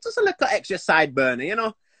jazz. It's just a little extra side burner, you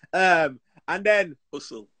know. And then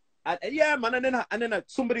hustle. Yeah, man. And then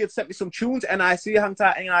somebody had sent me some tunes. NIC, hang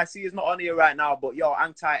tight. NIC is not on here right now, but yo,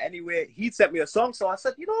 hang tight anyway. He'd sent me a song, so I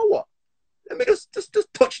said, you know what? Let me just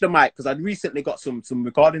touch the mic, because I'd recently got some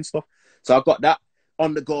recording stuff. So I got that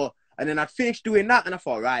on the go. And then I'd finished doing that, and I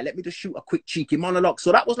thought, right, let me just shoot a quick cheeky monologue.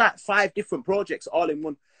 So that was like 5 different projects all in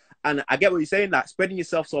one. And I get what you're saying, like spreading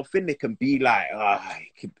yourself so thin, it can be like,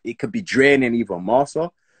 it could be draining even more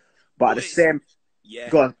so. But at the same, yeah,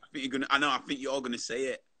 go on. I think you're going to say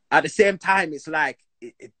it. At the same time, it's like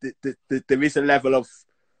there is a level of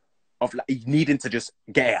like needing to just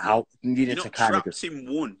get it out, needing to kind of just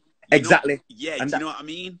in one. Exactly. Yeah, and do you know what I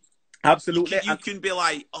mean? Absolutely. You can be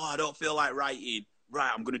like, oh, I don't feel like writing.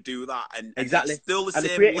 Right, I'm going to do that. And exactly. It's still the and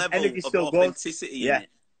same level of authenticity in it.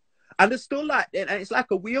 And it's still like, and it's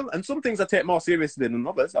like a wheel. And some things I take more seriously than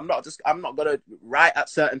others. I'm not going to write at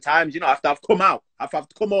certain times. You know, after I've come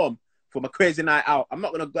home from a crazy night out, I'm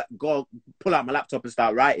not going to go pull out my laptop and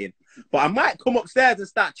start writing. But I might come upstairs and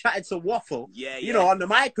start chatting some waffle, you know, on the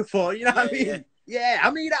microphone. You know what I mean? Yeah,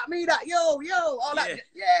 I mean that, yo, all that.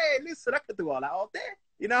 Yeah, listen, I could do all that all day.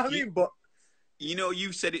 You know what I mean? But you know,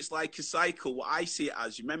 you said it's like a cycle. What I see it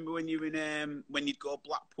as, you remember when you were in when you'd go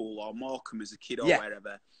Blackpool or Morecambe as a kid or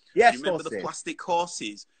wherever? Yes, you remember the plastic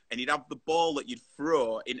horses, and you'd have the ball that you'd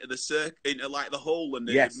throw into into like the hole, and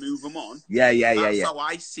then you'd move them on. That's how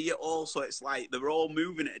I see it all. So it's like they're all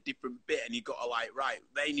moving at a different bit, and you got to like, right,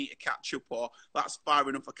 they need to catch up, or that's far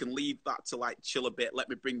enough. I can leave that to like chill a bit. Let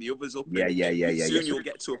me bring the others up. Yeah. Soon you'll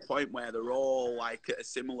get to a point where they're all like at a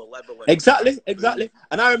similar level. Exactly.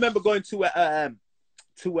 And I remember going to a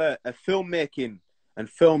filmmaking and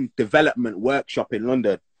film development workshop in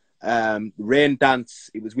London. Rain Dance.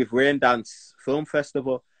 It was with Rain Dance Film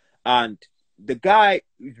Festival, and the guy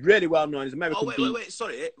is really well known. He's American. Wait.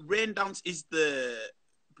 Sorry, Rain Dance is the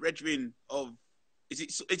brethren of.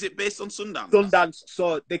 Is it based on Sundance? Sundance.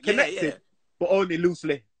 So they connected, but only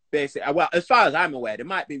loosely. Basically, well, as far as I'm aware, they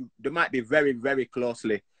might be very, very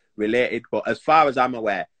closely related. But as far as I'm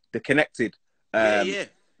aware, they're connected. Yeah,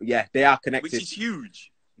 they are connected, which is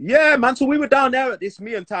huge. Yeah, man. So we were down there at this,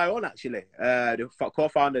 me and Tyrone, actually, the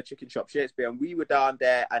co-founder of Chicken Shop Shakespeare, and we were down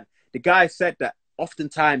there, and the guy said that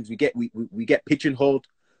oftentimes we get pigeonholed.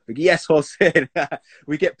 Yes, Jose,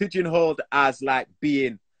 we get pigeonholed as like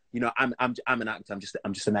being, you know, I'm an actor, I'm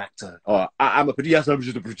just an actor, or I'm a producer, yes, I'm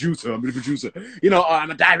just a producer, I'm a producer, you know, or I'm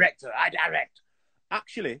a director, I direct.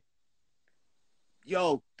 Actually,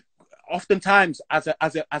 yo, oftentimes as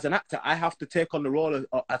an actor, I have to take on the role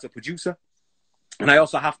as a producer. And I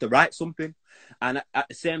also have to write something. And at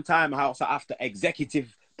the same time, I also have to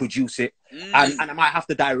executive produce it. And I might have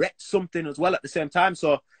to direct something as well at the same time.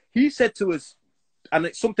 So he said to us, and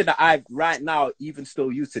it's something that I right now even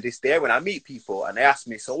still use to this day when I meet people and they ask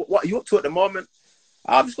me, so what are you up to at the moment?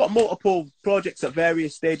 I've just got multiple projects at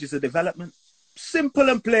various stages of development. Simple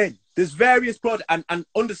and plain. There's various projects, and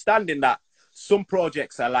understanding that some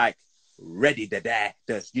projects are like ready, they're there.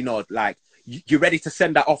 There's, you know, like, you're ready to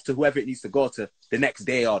send that off to whoever it needs to go to the next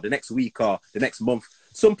day or the next week or the next month.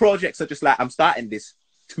 Some projects are just like, I'm starting this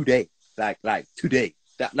today, like today.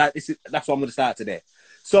 That's what I'm going to start today.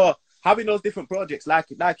 So having those different projects, like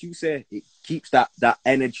you say, it keeps that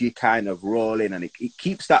energy kind of rolling, and it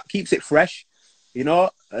keeps it fresh. You know,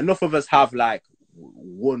 enough of us have like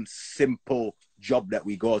one simple job that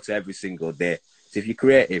we go to every single day. So if you're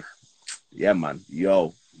creative, yeah, man,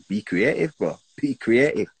 yo, be creative, bro. Be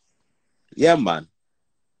creative. Yeah, man.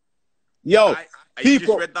 Yo, You just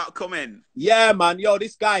people. read that comment. Yeah, man. Yo,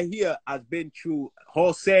 this guy here has been through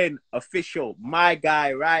Hossein Official. My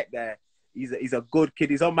guy right there. He's a good kid.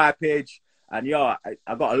 He's on my page. And yo,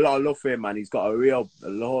 I got a lot of love for him, man. He's got a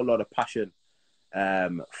whole lot of passion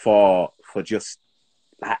for just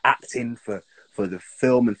like acting, for the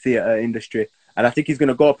film and theatre industry. And I think he's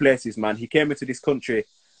gonna go places, man. He came into this country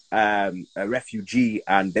a refugee,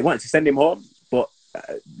 and they wanted to send him home, but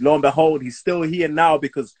lo and behold, he's still here now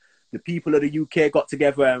because the people of the UK got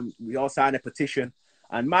together and we all signed a petition.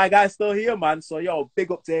 And my guy's still here, man. So, yo,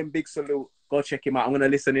 big up to him, big salute. Go check him out. I'm going to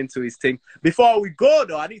listen into his thing. Before we go,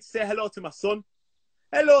 though, I need to say hello to my son.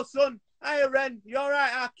 Hello, son. Hi, Ren. You all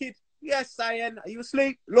right, our kid? Yes, I am. Are you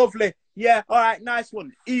asleep? Lovely. Yeah, all right, nice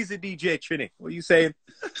one. Easy, DJ Trini. What are you saying?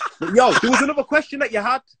 But, yo, there was another question that you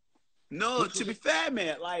had. No, to be fair,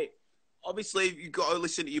 mate, like, obviously, you've got to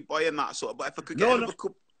listen to your boy and that sort of, but if I could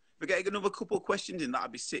get another couple of questions in,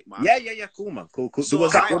 that'd be sick, man. Yeah, cool, man. Cool. So there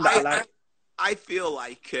was that one that I like. I feel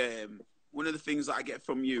like one of the things that I get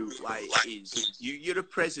from you, like, is you're a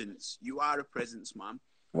presence. You are a presence, man.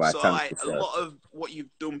 Right, so, like, a lot of what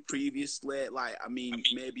you've done previously, like, I mean,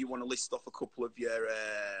 maybe you want to list off a couple of your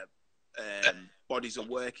bodies of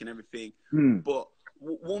work and everything. But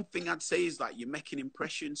one thing I'd say is that you're making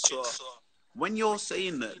impressions. So when you're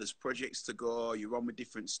saying that there's projects to go, you're on with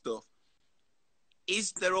different stuff,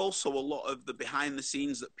 is there also a lot of the behind the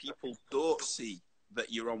scenes that people don't see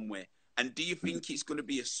that you're on with? And do you think it's going to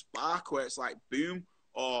be a spark where it's like boom,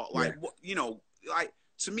 or like what, you know, like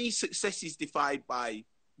to me, success is defined by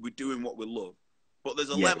we're doing what we love, but there's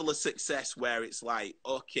a level of success where it's like,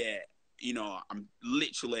 okay, you know, I'm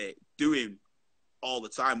literally doing all the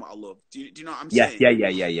time what I love. Do you know what I'm saying?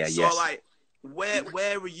 Yeah. So like,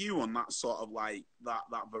 where are you on that sort of like that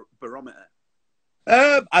barometer?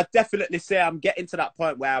 I'd definitely say I'm getting to that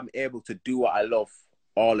point where I'm able to do what I love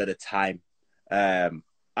all of the time.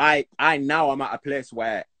 I now I'm at a place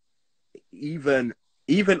where even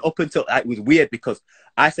up until it was weird because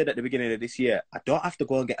I said at the beginning of this year, I don't have to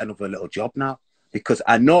go and get another little job now because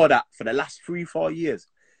I know that for the last 3-4 years,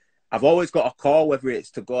 I've always got a call, whether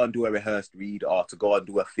it's to go and do a rehearsed read or to go and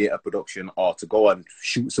do a theatre production or to go and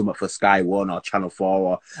shoot something for Sky One or Channel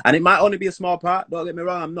 4, and it might only be a small part. Don't get me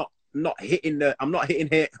wrong, I'm not hitting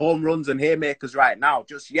home runs and haymakers right now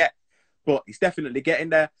just yet, but it's definitely getting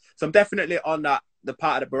there. So I'm definitely on the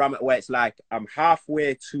part of the barometer where it's like I'm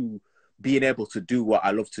halfway to being able to do what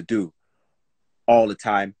I love to do all the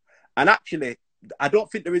time. And actually, I don't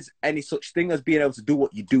think there is any such thing as being able to do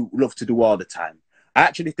what you love to do all the time. I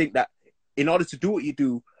actually think that in order to do what you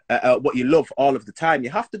do, what you love all of the time, you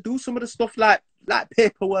have to do some of the stuff like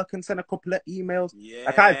paperwork and send a couple of emails. Yeah.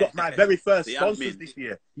 Like I got my very first sponsors this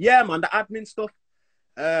year. Yeah, man, the admin stuff.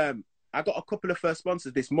 I got a couple of first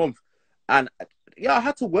sponsors this month, and I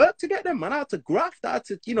had to work to get them, man. I had to graft. I had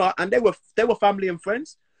to, and they were family and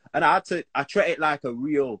friends, and I treat it like a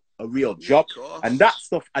real job. And that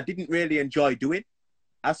stuff I didn't really enjoy doing,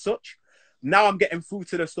 as such. Now I'm getting through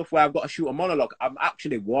to the stuff where I've got to shoot a monologue. I'm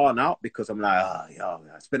actually worn out because I'm like, I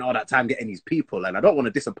spent all that time getting these people and I don't want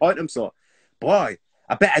to disappoint them. So, boy,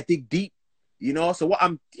 I better dig deep, So what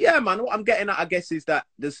I'm getting at, I guess, is that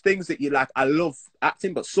there's things that you like. I love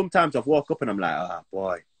acting, but sometimes I've woke up and I'm like,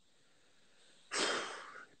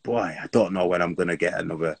 boy, I don't know when I'm going to get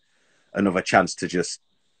another chance to just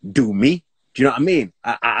do me. Do you know what I mean?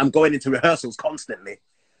 I'm going into rehearsals constantly.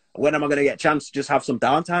 When am I going to get a chance to just have some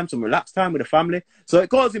downtime, some relaxed time with the family? So it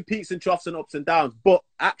goes in peaks and troughs and ups and downs. But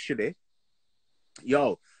actually,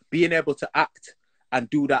 being able to act and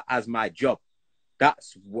do that as my job,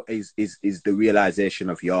 that's what is the realization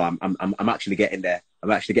of I'm actually getting there.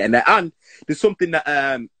 I'm actually getting there. And there's something that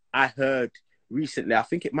I heard recently. I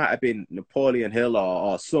think it might have been Napoleon Hill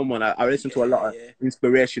or someone. I listened to a lot of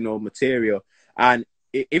inspirational material, and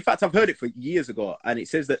in fact, I've heard it for years ago, and it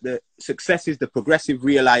says that the success is the progressive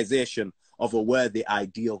realization of a worthy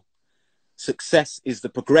ideal. Success is the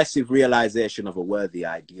progressive realization of a worthy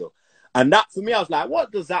ideal. And that, for me, I was like,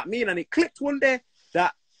 what does that mean? And it clicked one day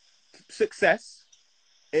that success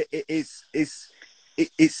it's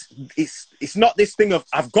not this thing of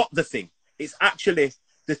I've got the thing. It's actually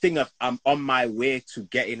the thing of I'm on my way to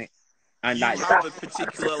getting it. And you have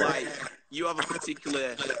a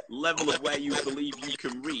particular level of where you believe you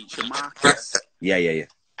can reach a market. Yeah.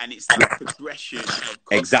 And it's the progression of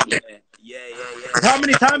exactly. Yeah. How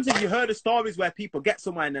many times have you heard of stories where people get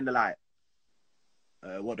somewhere and then they're like,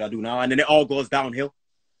 what do I do now? And then it all goes downhill.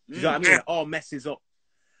 Do you know what I mean? It all messes up.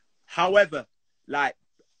 However, like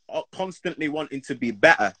constantly wanting to be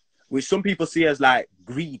better, which some people see as like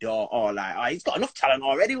greed or like, oh, he's got enough talent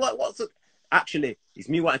already. What's it? Actually, it's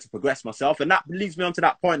me wanting to progress myself. And that leads me on to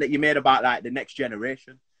that point that you made about like the next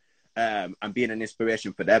generation and being an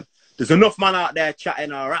inspiration for them. There's enough man out there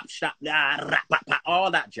chatting or rap,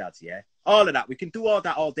 all that jazz, yeah? All of that. We can do all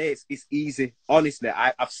that all day. It's easy. Honestly,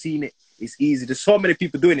 I've seen it. It's easy. There's so many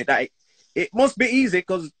people doing it that it must be easy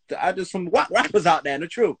because there's some whack rappers out there, and the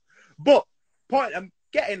truth. But point I'm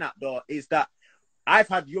getting at, though, is that I've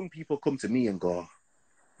had young people come to me and go,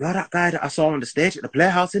 you're that guy that I saw on the stage at the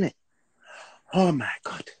Playhouse, innit? Oh, my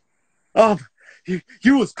God. Oh,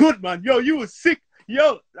 you was good, man. Yo, you was sick.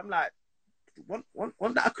 Yo. I'm like,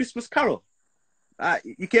 wasn't that a Christmas Carol?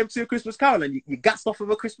 You came to a Christmas Carol and you gassed off of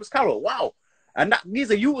a Christmas Carol. Wow. And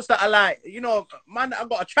these are youths that are like, you know, man, I've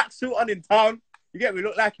got a tracksuit on in town. You get me?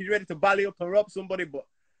 Look like he's ready to bally up and rob somebody. But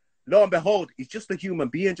lo and behold, he's just a human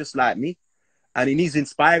being just like me. And he needs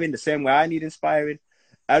inspiring the same way I need inspiring.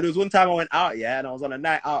 And there was one time I went out, yeah, and I was on a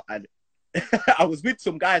night out. And I was with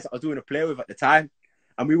some guys that I was doing a play with at the time.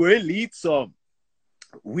 And we were in Leeds. So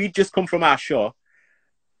we'd just come from our show.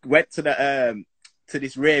 Went to the to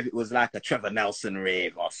this rave. It was like a Trevor Nelson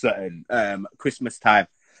rave or certain Christmas time.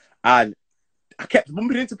 And I kept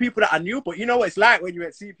bumping into people that I knew, but you know what it's like when you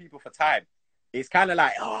ain't seeing people for time. It's kind of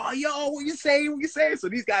like, oh, yo, what you saying? What you saying? So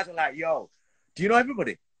these guys are like, yo, do you know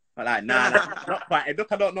everybody? I'm like, nah, not quite.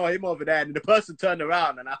 Look, I don't know him over there. And the person turned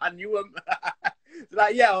around and I knew him. It's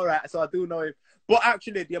like, yeah, all right. So I do know him. But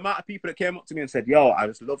actually, the amount of people that came up to me and said, yo, I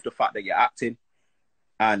just love the fact that you're acting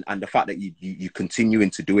and the fact that you continuing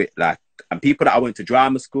to do it. Like, and people that I went to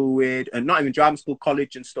drama school with, and not even drama school,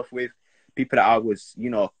 college and stuff with, people that I was, you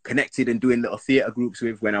know, connected and doing little theatre groups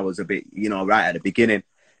with when I was a bit, you know, right at the beginning.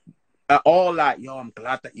 All like, yo, I'm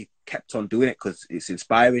glad that you kept on doing it because it's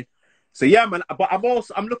inspiring. So yeah, man. But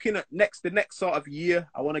I'm looking at the next sort of year.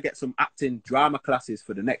 I want to get some acting drama classes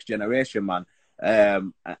for the next generation, man.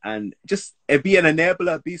 And just be an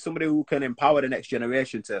enabler, be somebody who can empower the next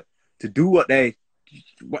generation to do what they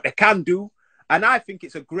can do. And I think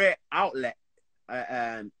it's a great outlet,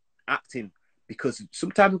 acting, because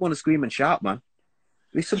sometimes we want to scream and shout, man.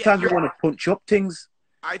 Sometimes we want to punch up things.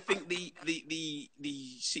 I think the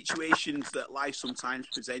situations that life sometimes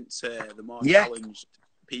presents to the more challenged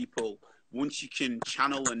people, once you can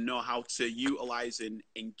channel and know how to utilize and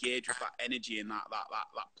engage with that energy and that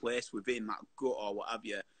place within that gut or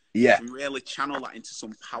whatever, you can really channel that into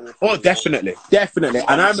some powerful. Oh, definitely.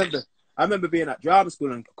 And I remember being at drama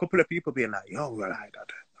school and a couple of people being like, yo, like,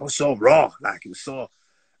 that was so raw. Like, it was so.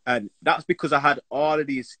 And that's because I had all of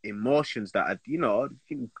these emotions that, you know,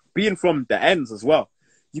 being from the ends as well.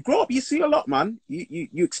 You grow up, you see a lot, man.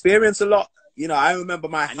 You experience a lot. You know, I remember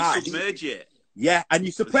my heart. And you submerge it. Yeah, and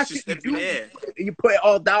you suppress it. You put it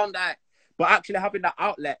all down there. But actually having that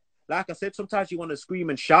outlet, like I said, sometimes you want to scream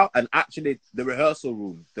and shout. And actually the rehearsal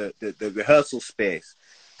room, the rehearsal space,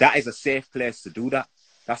 that is a safe place to do that.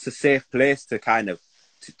 That's a safe place to kind of,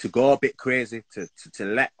 to go a bit crazy, to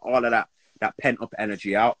let all of that pent-up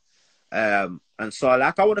energy out. And so,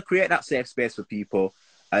 like, I want to create that safe space for people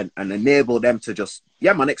and enable them to just,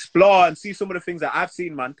 yeah, man, explore and see some of the things that I've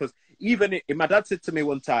seen, man. Because even my dad said to me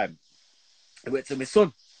one time, I went to my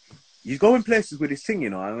son, he's going places with his thing,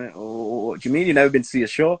 you know. I went, oh, what do you mean you never been to see a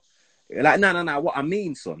show? Like, no, what I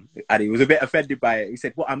mean, son. And he was a bit offended by it. He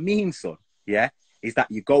said, what I mean, son, yeah, is that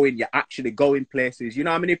you're actually going places. You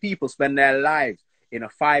know how many people spend their lives in a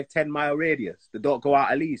 5-10 mile radius? They don't go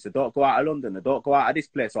out of Leeds, they don't go out of London, they don't go out of this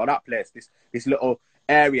place or that place, this little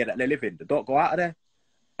area that they live in. They don't go out of there.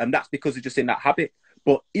 And that's because they're just in that habit.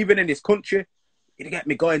 But even in this country, you get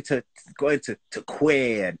me going to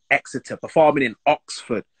Quay and Exeter, performing in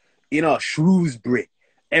Oxford, you know, Shrewsbury,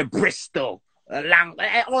 and Bristol,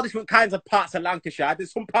 all different kinds of parts of Lancashire.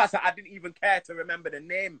 There's some parts that I didn't even care to remember the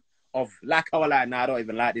name of. Like how I don't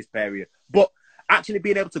even like this period. But actually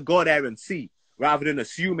being able to go there and see, rather than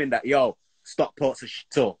assuming that, yo, Stockport's a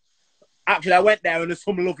shit. Actually, I went there and there's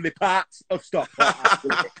some lovely parts of Stockport.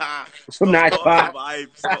 Some nice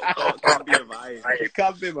parts. Stockport can be a vibe. It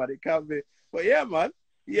can be, man. It can be. But yeah, man.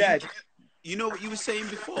 Yeah. You know what you were saying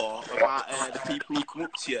before about the people who come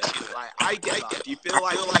up to you? Like, I get that. Do you feel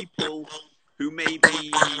like people who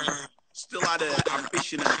maybe still had an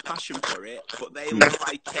ambition and a passion for it, but they live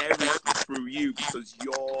vicariously through you because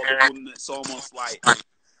you're the one that's almost like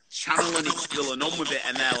channeling it still and on with it,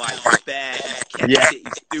 and they're like, there, he's kept it,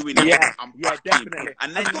 he's doing it, I'm definitely.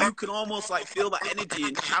 And then you can almost like feel that energy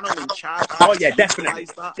and channel and charge. Oh yeah, definitely.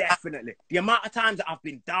 The amount of times that I've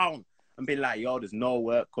been down and been like, yo, there's no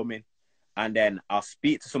work coming, and then I'll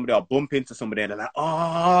speak to somebody, I'll bump into somebody, and they're like, oh,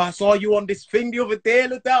 I saw you on this thing the other day. I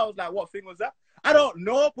was like, what thing was that? I don't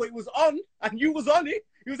know, but it was on, and you was on it.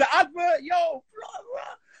 It was an advert, yo, blah,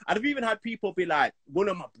 blah. And I've even had people be like,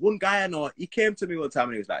 one guy I know, he came to me one time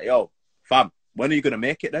and he was like, yo, fam, when are you going to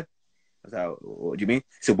make it then? I was like, what do you mean?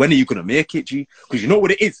 He said, when are you going to make it, G? Because you know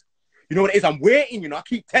what it is. You know what it is? I'm waiting, you know. I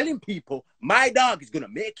keep telling people, my dog is going to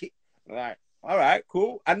make it. I'm like, all right,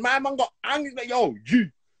 cool. And my man got angry. He's like, yo, G,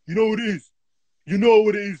 you know what it is? You know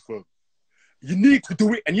what it is, fam. You need to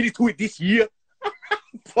do it, and you need to do it this year.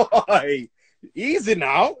 Boy, easy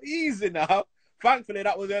now. Thankfully,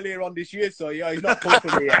 that was earlier on this year, so yeah, he's not come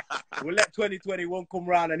for me yet. We'll let 2021 come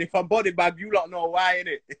round, and if I'm body bag, you lot know why,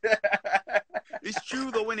 innit? It's true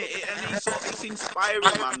though, innit? And it's inspiring,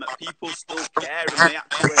 man, that people still care and they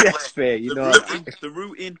actually. That's fair, you know. The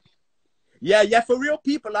rooting. Yeah, for real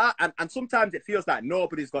people are, and sometimes it feels like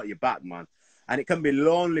nobody's got your back, man. And it can be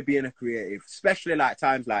lonely being a creative, especially like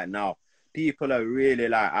times like now. People are really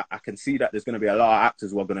like, I can see that there's going to be a lot of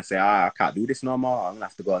actors who are going to say, I can't do this no more. I'm going to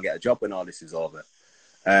have to go and get a job when all this is over.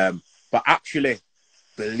 But actually,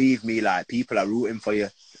 believe me, like, people are rooting for you.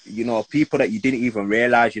 You know, people that you didn't even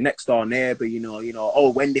realize, your next door neighbor, you know,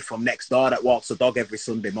 oh, Wendy from next door that walks the dog every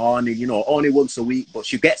Sunday morning, you know, only once a week, but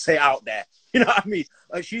she gets it out there. You know what I mean?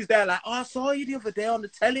 And she's there like, oh, I saw you the other day on the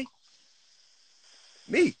telly.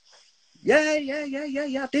 Me? Yeah,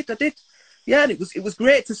 I did. Yeah, and it was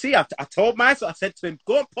great to see. I told myself, I said to him,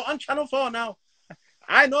 go and put on Channel 4 now.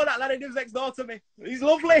 I know that lad lives next door to me. He's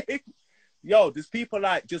lovely. Yo, there's people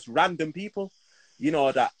like just random people, you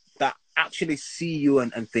know, that actually see you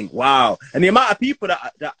and think, wow. And the amount of people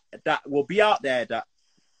that will be out there that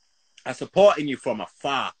are supporting you from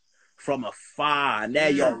afar. And they're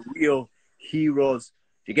your real heroes.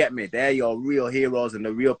 Do you get me? They're your real heroes and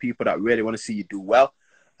the real people that really want to see you do well.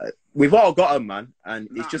 We've all got them, man, and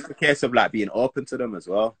it's just a case of like being open to them as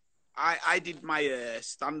well. I did my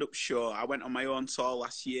stand-up show. I went on my own tour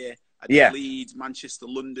last year. I did Leeds, Manchester,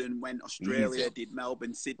 London, went Australia, did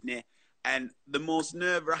Melbourne, Sydney, and the most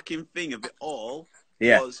nerve-wracking thing of it all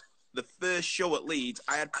was the first show at Leeds.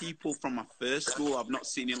 I had people from my first school I've not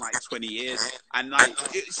seen in like 20 years, and like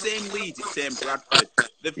same Leeds, it's same Bradford.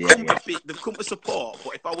 They've come to support,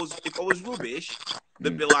 but if I was rubbish,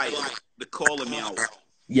 they'd be like they're calling me out.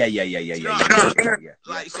 Yeah.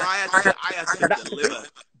 Like, so I had to deliver.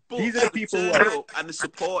 But these are the people who are up and they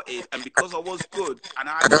supported, and because I was good, and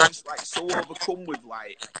I was just like so overcome with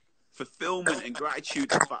like fulfilment and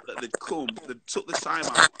gratitude, the fact that they'd come, they took the time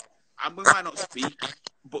out, and we might not speak,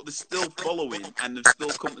 but they're still following and they've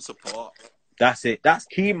still come to support. That's it. That's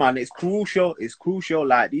key, man. It's crucial.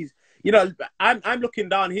 Like these, you know, I'm looking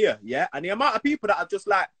down here, yeah, and the amount of people that have just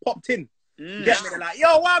like popped in. You get me? They're like,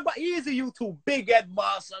 yo, why but easy, you two big head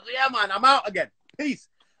bosses. Yeah, man, I'm out again. Peace.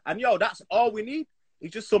 And yo, that's all we need.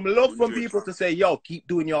 It's just some love from people to say, yo, keep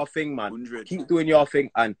doing your thing, man. 100. Keep doing your thing.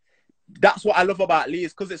 And that's what I love about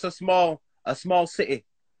Leeds, because it's a small city.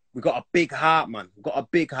 We got a big heart, man. We've got a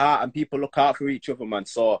big heart, and people look out for each other, man.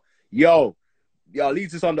 So, yo,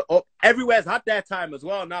 Leeds is on the up. Everywhere's had their time as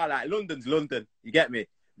well now. Like, London's London. You get me?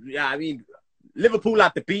 Yeah, I mean, Liverpool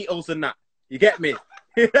had the Beatles and that. You get me?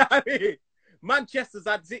 You know what I mean? Manchester's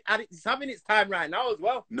it's having its time right now as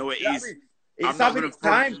well. No, it is. I mean? It's I'm having its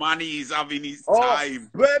time. Manny is having his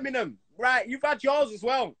time. Birmingham, right? You've had yours as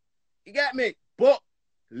well. You get me? But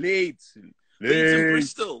Leeds and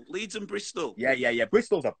Bristol. Yeah.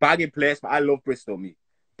 Bristol's a bagging place, but I love Bristol.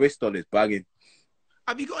 Bristol is bagging.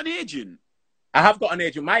 Have you got an agent? I have got an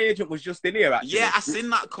agent. My agent was just in here, actually. Yeah, I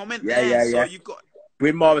seen that comment there. So you've got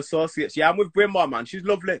Brynmore Associates. Yeah, I'm with Brynmore, man. She's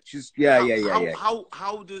lovely. She's yeah.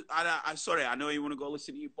 How do I'm sorry, I know you want to go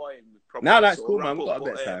listen to your boy. No, that's cool, man. We've got a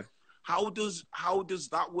bit of time. How does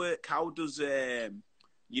that work? How does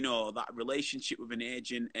you know, that relationship with an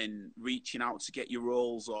agent and reaching out to get your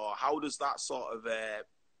roles, or how does that sort of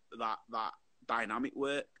that dynamic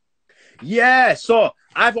work? Yeah, so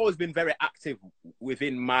I've always been very active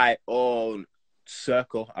within my own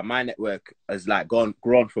circle, and my network has like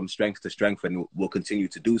grown from strength to strength and will continue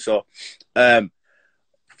to do so.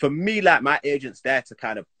 For me, like, my agent's there to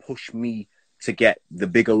kind of push me to get the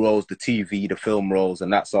bigger roles, the TV, the film roles,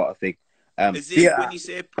 and that sort of thing. Is it, when you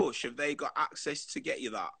say push, have they got access to get you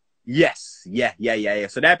that? Yes, yeah.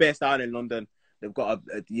 So they're based down in London. They've got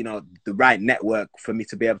the right network for me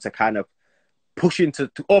to be able to kind of push into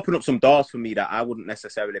to open up some doors for me that I wouldn't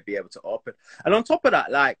necessarily be able to open. And on top of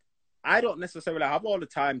that, like, I don't necessarily have all the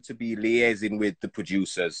time to be liaising with the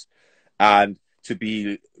producers and to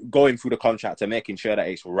be going through the contract and making sure that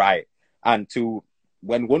it's right. And to,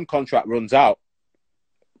 when one contract runs out,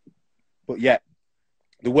 but yet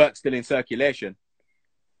the work's still in circulation,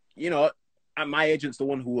 you know, and my agent's the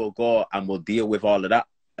one who will go and will deal with all of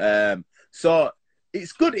that. So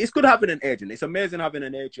it's good. It's good having an agent. It's amazing having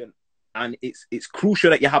an agent, and it's crucial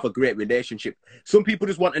that you have a great relationship. Some people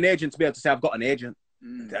just want an agent to be able to say, "I've got an agent,"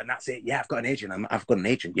 and that's it. Yeah, I've got an agent. I've got an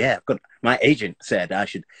agent. Yeah, I've got my agent said I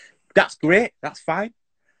should. That's great. That's fine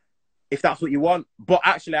if that's what you want. But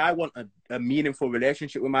actually, I want a meaningful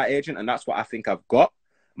relationship with my agent, and that's what I think I've got.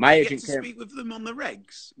 My agent came. Speak with them on the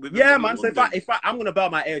regs. Yeah, man. So if I'm gonna bell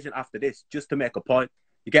my agent after this, just to make a point,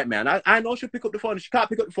 you get me? And I know she'll pick up the phone. If she can't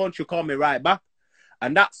pick up the phone, she'll call me right back.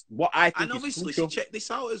 And that's what I think. And obviously, she checked this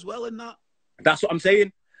out as well, in that. That's what I'm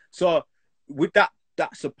saying. So with that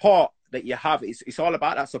support that you have, it's all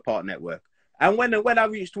about that support network. And when I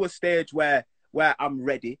reach to a stage where I'm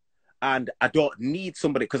ready and I don't need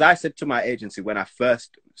somebody, because I said to my agency when I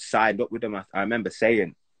first signed up with them, I remember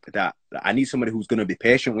saying that I need somebody who's going to be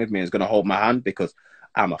patient with me and is going to hold my hand, because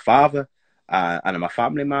I'm a father and I'm a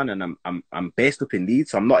family man, and I'm based up in Leeds,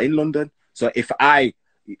 so I'm not in London. So if I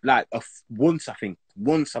once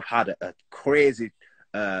I've had a crazy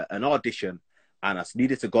an audition, and I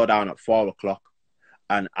needed to go down at 4:00,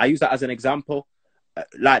 and I use that as an example,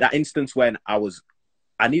 like that instance when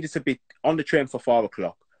I needed to be on the train for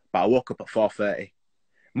 4:00, but I woke up at 4:30.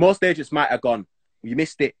 Most agents might have gone, "You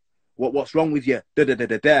missed it. What's wrong with you?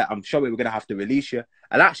 I'm sure we were going to have to release you."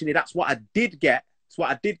 And actually, that's what I did get. It's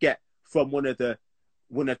what I did get from one of the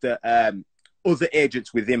other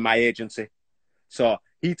agents within my agency. So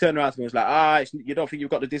he turned around to me and was like, you don't think you've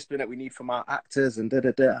got the discipline that we need from our actors, and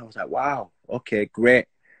I was like, wow, okay, great.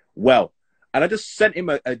 Well, and I just sent him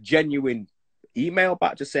a genuine email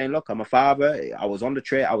back, just saying, look, I'm a father. I was on the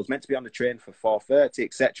train. I was meant to be on the train for 4:30,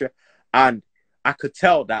 etc. And I could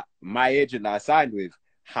tell that my agent that I signed with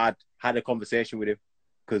had a conversation with him,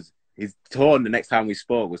 because his tone the next time we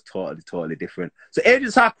spoke was totally different. So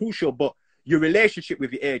agents are crucial, but your relationship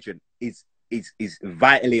with your agent is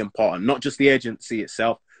vitally important, not just the agency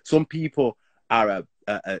itself. Some people are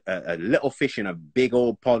a little fish in a big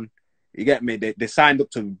old pond. You get me? They signed up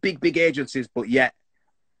to big agencies, but yet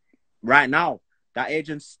right now that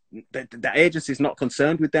agency is not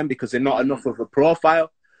concerned with them because they're not enough of a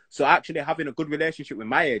profile. So actually having a good relationship with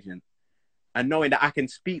my agent and knowing that I can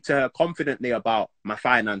speak to her confidently about my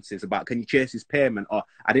finances, about can you chase this payment, or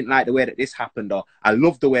I didn't like the way that this happened, or I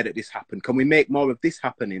love the way that this happened. Can we make more of this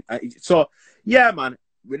happening? So yeah, man,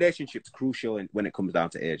 relationships crucial when it comes down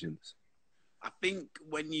to agents. I think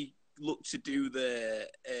when you look to do the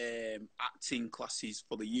acting classes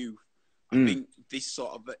for the youth, I think this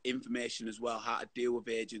sort of information as well, how to deal with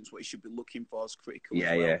agents, what you should be looking for is critical.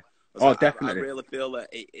 Yeah, as well. yeah. Oh, definitely. I really feel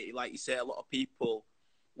that, like you say, a lot of people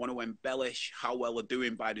want to embellish how well they're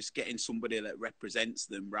doing by just getting somebody that represents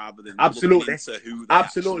them rather than looking into who they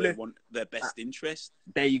actually want their best interest.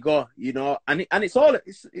 There you go. You know, and it's all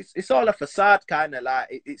a facade, kind of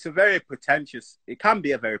like it's a very pretentious. It can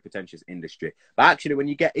be a very pretentious industry, but actually, when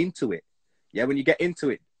you get into it,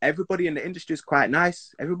 everybody in the industry is quite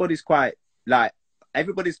nice. Everybody's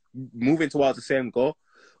moving towards the same goal,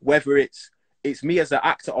 whether it's me as an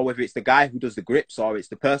actor, or whether it's the guy who does the grips, or it's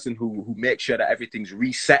the person who makes sure that everything's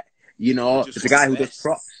reset, you know, it's the guy who does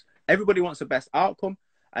props. Everybody wants the best outcome.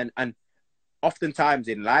 And oftentimes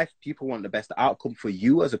in life, people want the best outcome for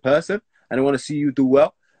you as a person, and they want to see you do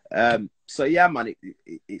well. So yeah, man,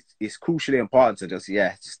 it's crucially important to just,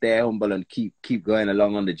 stay humble and keep going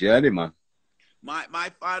along on the journey, man.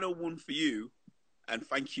 My final one for you, and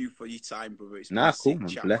thank you for your time, brother. It's cool, man.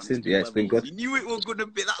 Blessings. Yeah, it's been good. You knew it was going to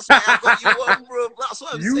be. That's why I got you on, bro. That's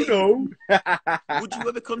what I'm saying. You know. Would you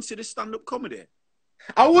ever consider stand-up comedy?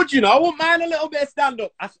 I would, you know. I wouldn't mind a little bit of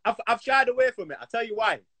stand-up. I've shied away from it. I'll tell you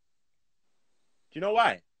why. Do you know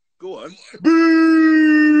why? Go on.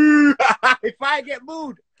 Boo! If I get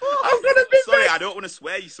booed, I'm going to be... Sorry, I don't want to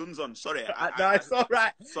swear your son's on. Sorry. No, it's all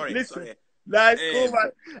right. Sorry, listen, sorry. No, it's cool,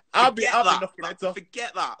 man. I'll be knocking it off.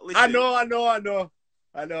 Forget that. Listen,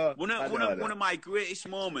 I know. One of my greatest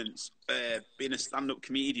moments being a stand-up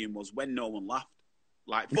comedian was when no one laughed.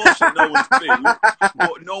 Like, fortunately, no one's booed,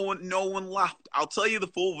 but no one laughed. I'll tell you the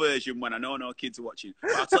full version when I know no kids are watching.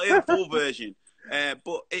 But I'll tell you the full version.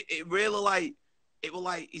 But it really it was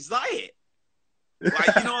like, is that it?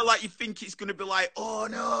 Like, you know, like you think it's gonna be like, oh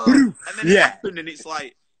no, and then it happened, and it's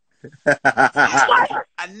like.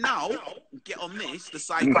 And now, get on this, the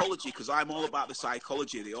psychology, because I'm all about the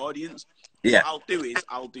psychology of the audience. Yeah. What I'll do is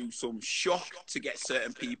I'll do some shock to get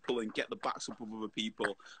certain people and get the backs up of other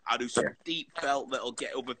people. I'll do some deep felt that'll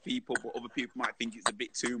get other people, but other people might think it's a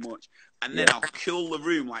bit too much. And then I'll kill the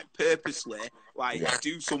room, like purposely,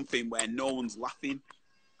 do something where no one's laughing.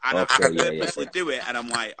 And I purposely do it, and I'm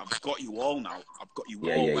like, I've got you all now. I've got you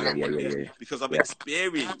all. Because I've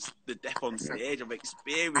experienced the death on stage. I've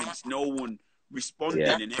experienced no one responding,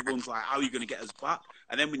 and everyone's like, how are you going to get us back?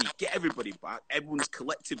 And then when you get everybody back, everyone's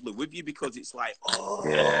collectively with you because it's like, oh,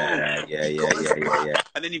 and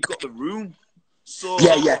then you've got the room. So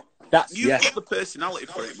you've got the personality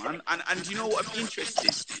for it, man. And you know what I'd be interested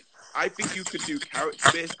in? I think you could do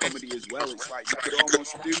character-based comedy as well. It's like you could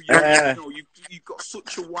almost do, you've got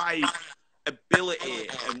such a wide ability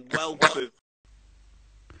and wealth of...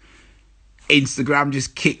 Instagram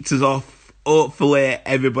just kicked us off. Hopefully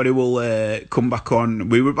everybody will come back on.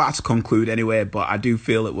 We were about to conclude anyway, but I do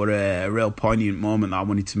feel it were a real poignant moment that I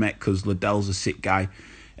wanted to make because Lladel's a sick guy.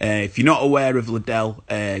 If you're not aware of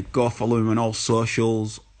Lladel, go follow him on all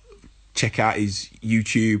socials. Check out his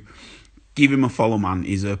YouTube. Give him a follow, man.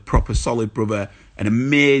 He's a proper solid brother. An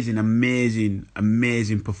amazing, amazing,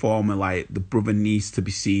 amazing performer. Like, the brother needs to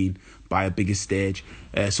be seen by a bigger stage.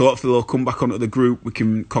 So hopefully they'll come back onto the group. We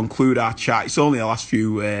can conclude our chat. It's only the last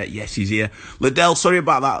few yeses here. Lladel, sorry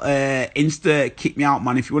about that. Insta kick me out,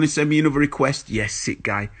 man. If you want to send me another request, yes, sick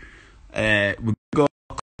guy. We'll go.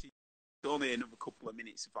 It's only another couple of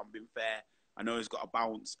minutes, if I'm being fair. I know he's got a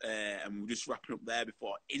bounce, and we're just wrapping up there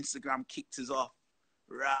before Instagram kicked us off.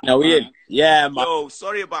 Right, no, we in. Yeah, man. Yo,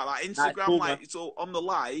 sorry about that. Instagram, cool, like, so on the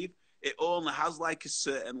live, it only has like a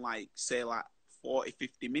certain, like, say, like 40,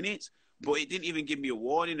 50 minutes, but it didn't even give me a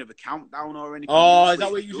warning of a countdown or anything. Oh, is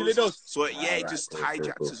that what it usually does? So, it just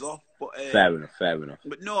hijacks us off. But, fair enough.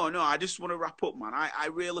 But no, I just want to wrap up, man. I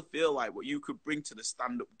really feel like what you could bring to the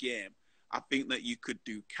stand-up game, I think that you could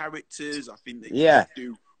do characters. I think that you could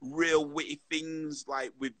do real witty things,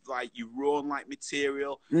 like, with, like, your own, like,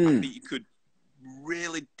 material. I think you could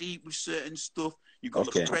really deep with certain stuff. You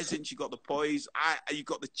got the presence, you got the poise, you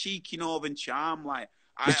got the cheeky northern charm. Like,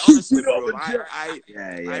 I honestly, bro,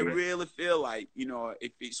 I really feel like, you know,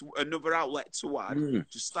 if it's another outlet to add,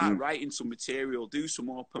 just start writing some material, do some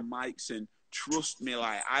open mics, and trust me,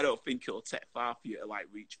 like, I don't think it'll take far for you to, like,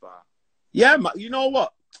 reach far. Yeah, man. You know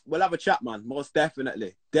what? We'll have a chat, man. Most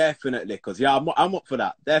definitely, because I'm up for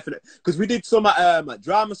that. Definitely, because we did some at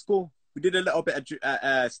drama school. We did a little bit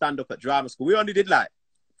of stand-up at drama school. We only did like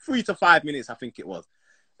 3 to 5 minutes, I think it was.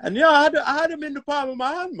 And yeah, I had him in the palm of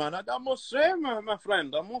my hand, man. I must say, my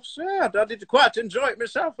friend, I did quite enjoy it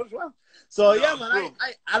myself as well. So yeah, man,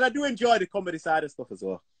 I do enjoy the comedy side of stuff as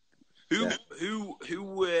well.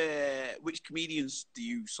 Which comedians do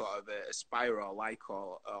you sort of aspire or like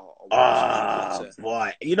or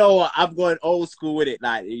boy, you know what? I'm going old school with it,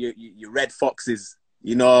 like your Red Foxes,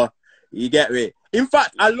 you know. You get me? In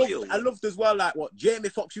fact, I loved as well, like what Jamie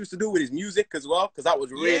Foxx used to do with his music as well, because that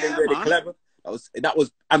was really clever. That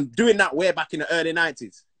was I'm doing that way back in the early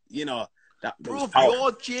 90s. You know, bro,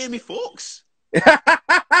 you're Jamie Foxx. Bro,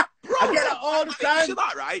 I get it all the time. Picture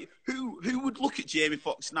that, right? Who would look at Jamie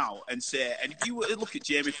Foxx now and say, and if you were to look at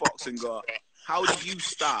Jamie Foxx and go, how did you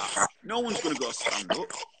start? No one's going to go stand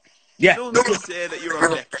up. Yeah. No one's going to say that you're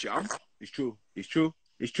on Def Jam. It's true.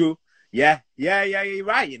 Yeah, you're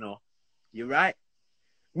right, you know. You're right.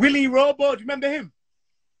 Willie Robo, do you remember him?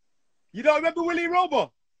 You don't remember Willie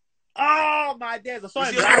Robo? Oh, my days. I saw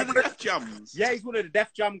him. Is he one of the Def Jams? Yeah, he's one of the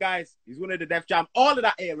Def Jam guys. He's one of the Def Jam. All of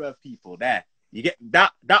that era of people there. You get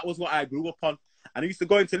that? That was what I grew up on. And I used to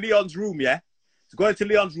go into Leon's room, yeah? To go into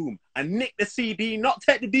Leon's room and nick the CD, not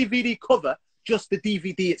take the DVD cover, just the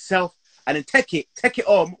DVD itself. And then take it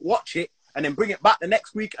home, watch it, and then bring it back the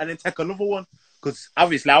next week and then take another one. Because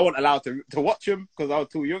obviously I wasn't allowed to watch them because I was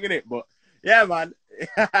too young in it. But yeah, man.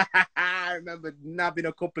 I remember nabbing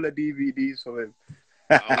a couple of DVDs from him.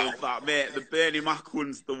 I love that, mate. The Bernie Mac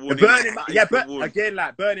one's the one. Again,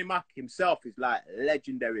 like Bernie Mac himself is like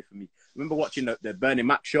legendary for me. Remember watching the Bernie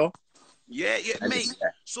Mac show? Yeah, mate.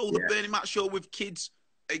 So the Bernie Mac show with kids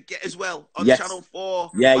as well on Channel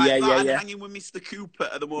 4. Yeah. Hanging with Mr. Cooper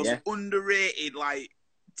are the most underrated like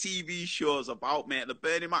TV shows about, mate. The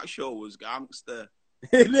Bernie Mac show was gangster.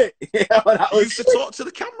 You used to talk to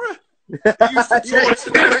the camera. You used to talk to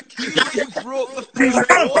the kids. You broke the fourth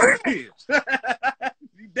wall.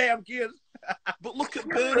 Damn kids. But look at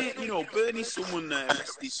Bernie. You know, Bernie's someone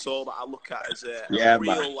rest his soul that I look at as a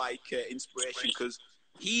real inspiration, because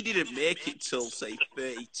he didn't make it till say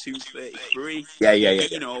 32, 33. Yeah.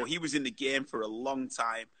 You know, he was in the game for a long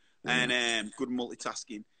time, and good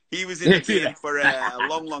multitasking. He was in the game for a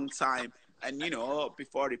long time. And, you know,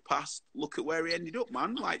 before he passed, look at where he ended up,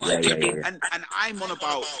 man. Like, And I'm on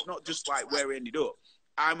about not just, like, where he ended up.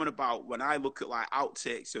 I'm on about when I look at, like,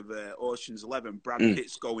 outtakes of Ocean's 11, Brad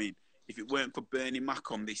Pitt's going, if it weren't for Bernie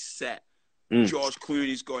Mac on this set, George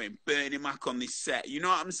Clooney's going, Bernie Mac on this set. You know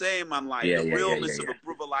what I'm saying, man? Like, the realness of a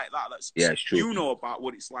brother like that. That's it's true. You know about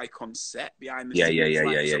what it's like on set, behind the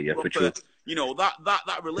scenes. For sure. you know,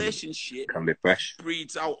 that relationship Can be fresh.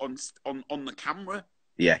 breeds out on the camera.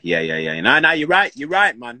 Yeah. No, you're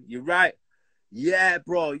right, man. You're right. Yeah,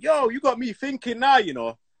 bro. Yo, you got me thinking now, you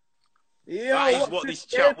know. Yo, That is what this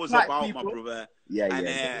chat was like, about, people? my brother. Yeah.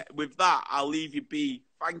 And with that, I'll leave you be.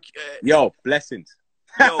 Thank you. Yo, blessings.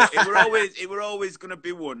 Yo, it were always gonna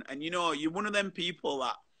be one. And you know, you're one of them people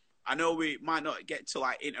that I know we might not get to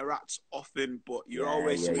like interact often, but you're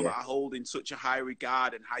always someone that I hold in such a high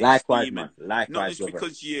regard and high Likewise, esteem. man. Likewise, not just brother.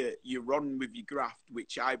 because you're on with your graft,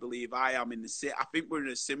 which I believe I am in the city. I think we're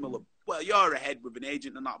in a similar. Well, you're ahead with an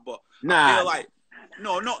agent and that, but I feel like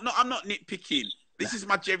no, I'm not nitpicking. This is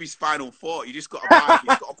my Jerry's final thought. You just got to buy.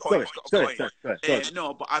 You've got a point. Sorry.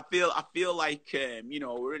 No, but I feel like you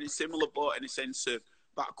know, we're in a similar boat in the sense of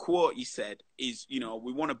that quote you said is, you know,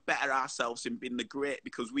 we want to better ourselves in being the great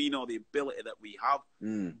because we know the ability that we have.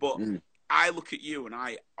 But I look at you and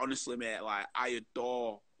I honestly, mate, like I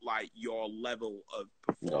adore like your level of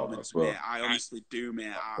performance, mate. I honestly do,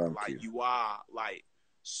 mate. You are like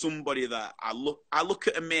somebody that I look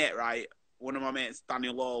at a mate, right? One of my mates,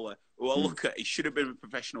 Daniel Lawler, who I look at, he should have been a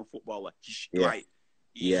professional footballer. And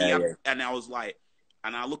I was like,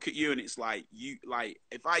 and I look at you and it's like, you, like,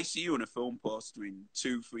 if I see you in a film poster in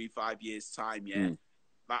 2, 3, 5 years time,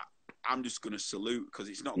 that I'm just going to salute because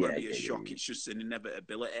it's not going to be a shock. It's just an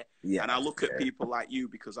inevitability. And I look at people like you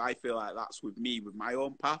because I feel like that's with me, with my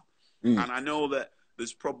own path. And I know that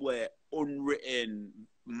there's probably unwritten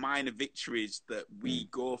minor victories that we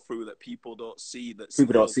go through that people don't see.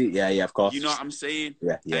 Don't see. Yeah, of course. You know what I'm saying?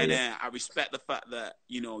 Yeah. I respect the fact that,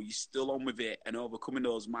 you know, you're still on with it and overcoming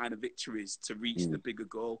those minor victories to reach the bigger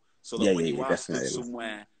goal. So that when you are stood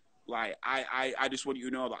somewhere, like I just want you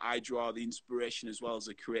to know that I draw the inspiration as well as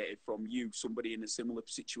a creative from you, somebody in a similar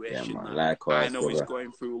situation. Yeah, man, likewise, I know is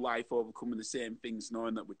going through life, overcoming the same things,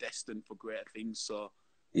 knowing that we're destined for greater things. So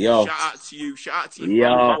shout out to you, shout out to your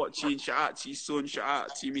family watching, shout out to your son, shout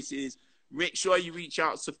out to your missus. Make sure you reach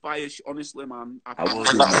out to Fire. Honestly, man, I will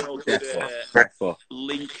do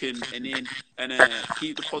link and in and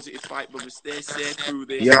keep the positive fight, brother. Stay safe through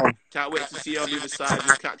this. Can't wait to see you on the other side.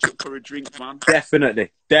 We'll catch up for a drink, man.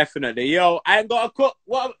 Definitely. Yo, I ain't got a cut.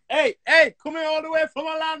 What? Hey, coming all the way from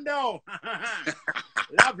Orlando.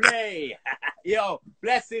 Lovely. Yo,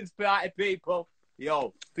 blessings, party people.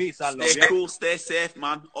 Yo, peace and love. Stay cool, stay safe,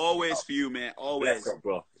 man. Always for you, mate. Always. Bless up,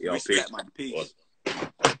 bro. Yo, respect, peace. Man. Peace.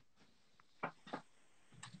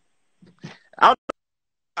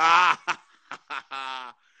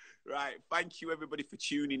 Right. Thank you, everybody, for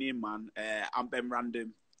tuning in, man. I'm Ben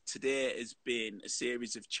Random. Today has been a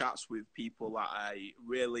series of chats with people that I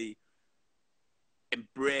really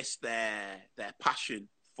embrace their passion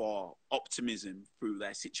for optimism through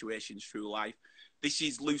their situations through life. This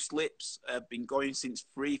is Loose Lips. I've been going since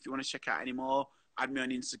 3. If you want to check out any more, add me on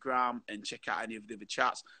Instagram and check out any of the other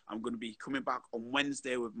chats. I'm going to be coming back on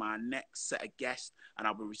Wednesday with my next set of guests, and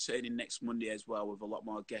I'll be returning next Monday as well with a lot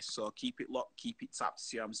more guests. So keep it locked, keep it tapped to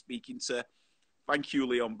see who I'm speaking to. Thank you,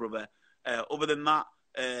 Leon, brother. Other than that,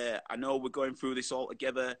 I know we're going through this all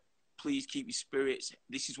together. Please keep your spirits.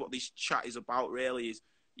 This is what this chat is about, really, is,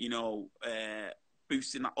 you know,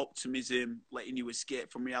 boosting that optimism, letting you escape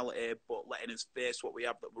from reality, but letting us face what we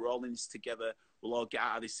have, that we're all in this together. We'll all get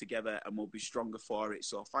out of this together and we'll be stronger for it.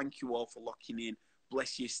 So thank you all for locking in.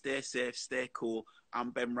 Bless you. Stay safe. Stay cool.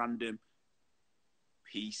 I'm Ben Random.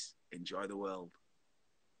 Peace. Enjoy the world.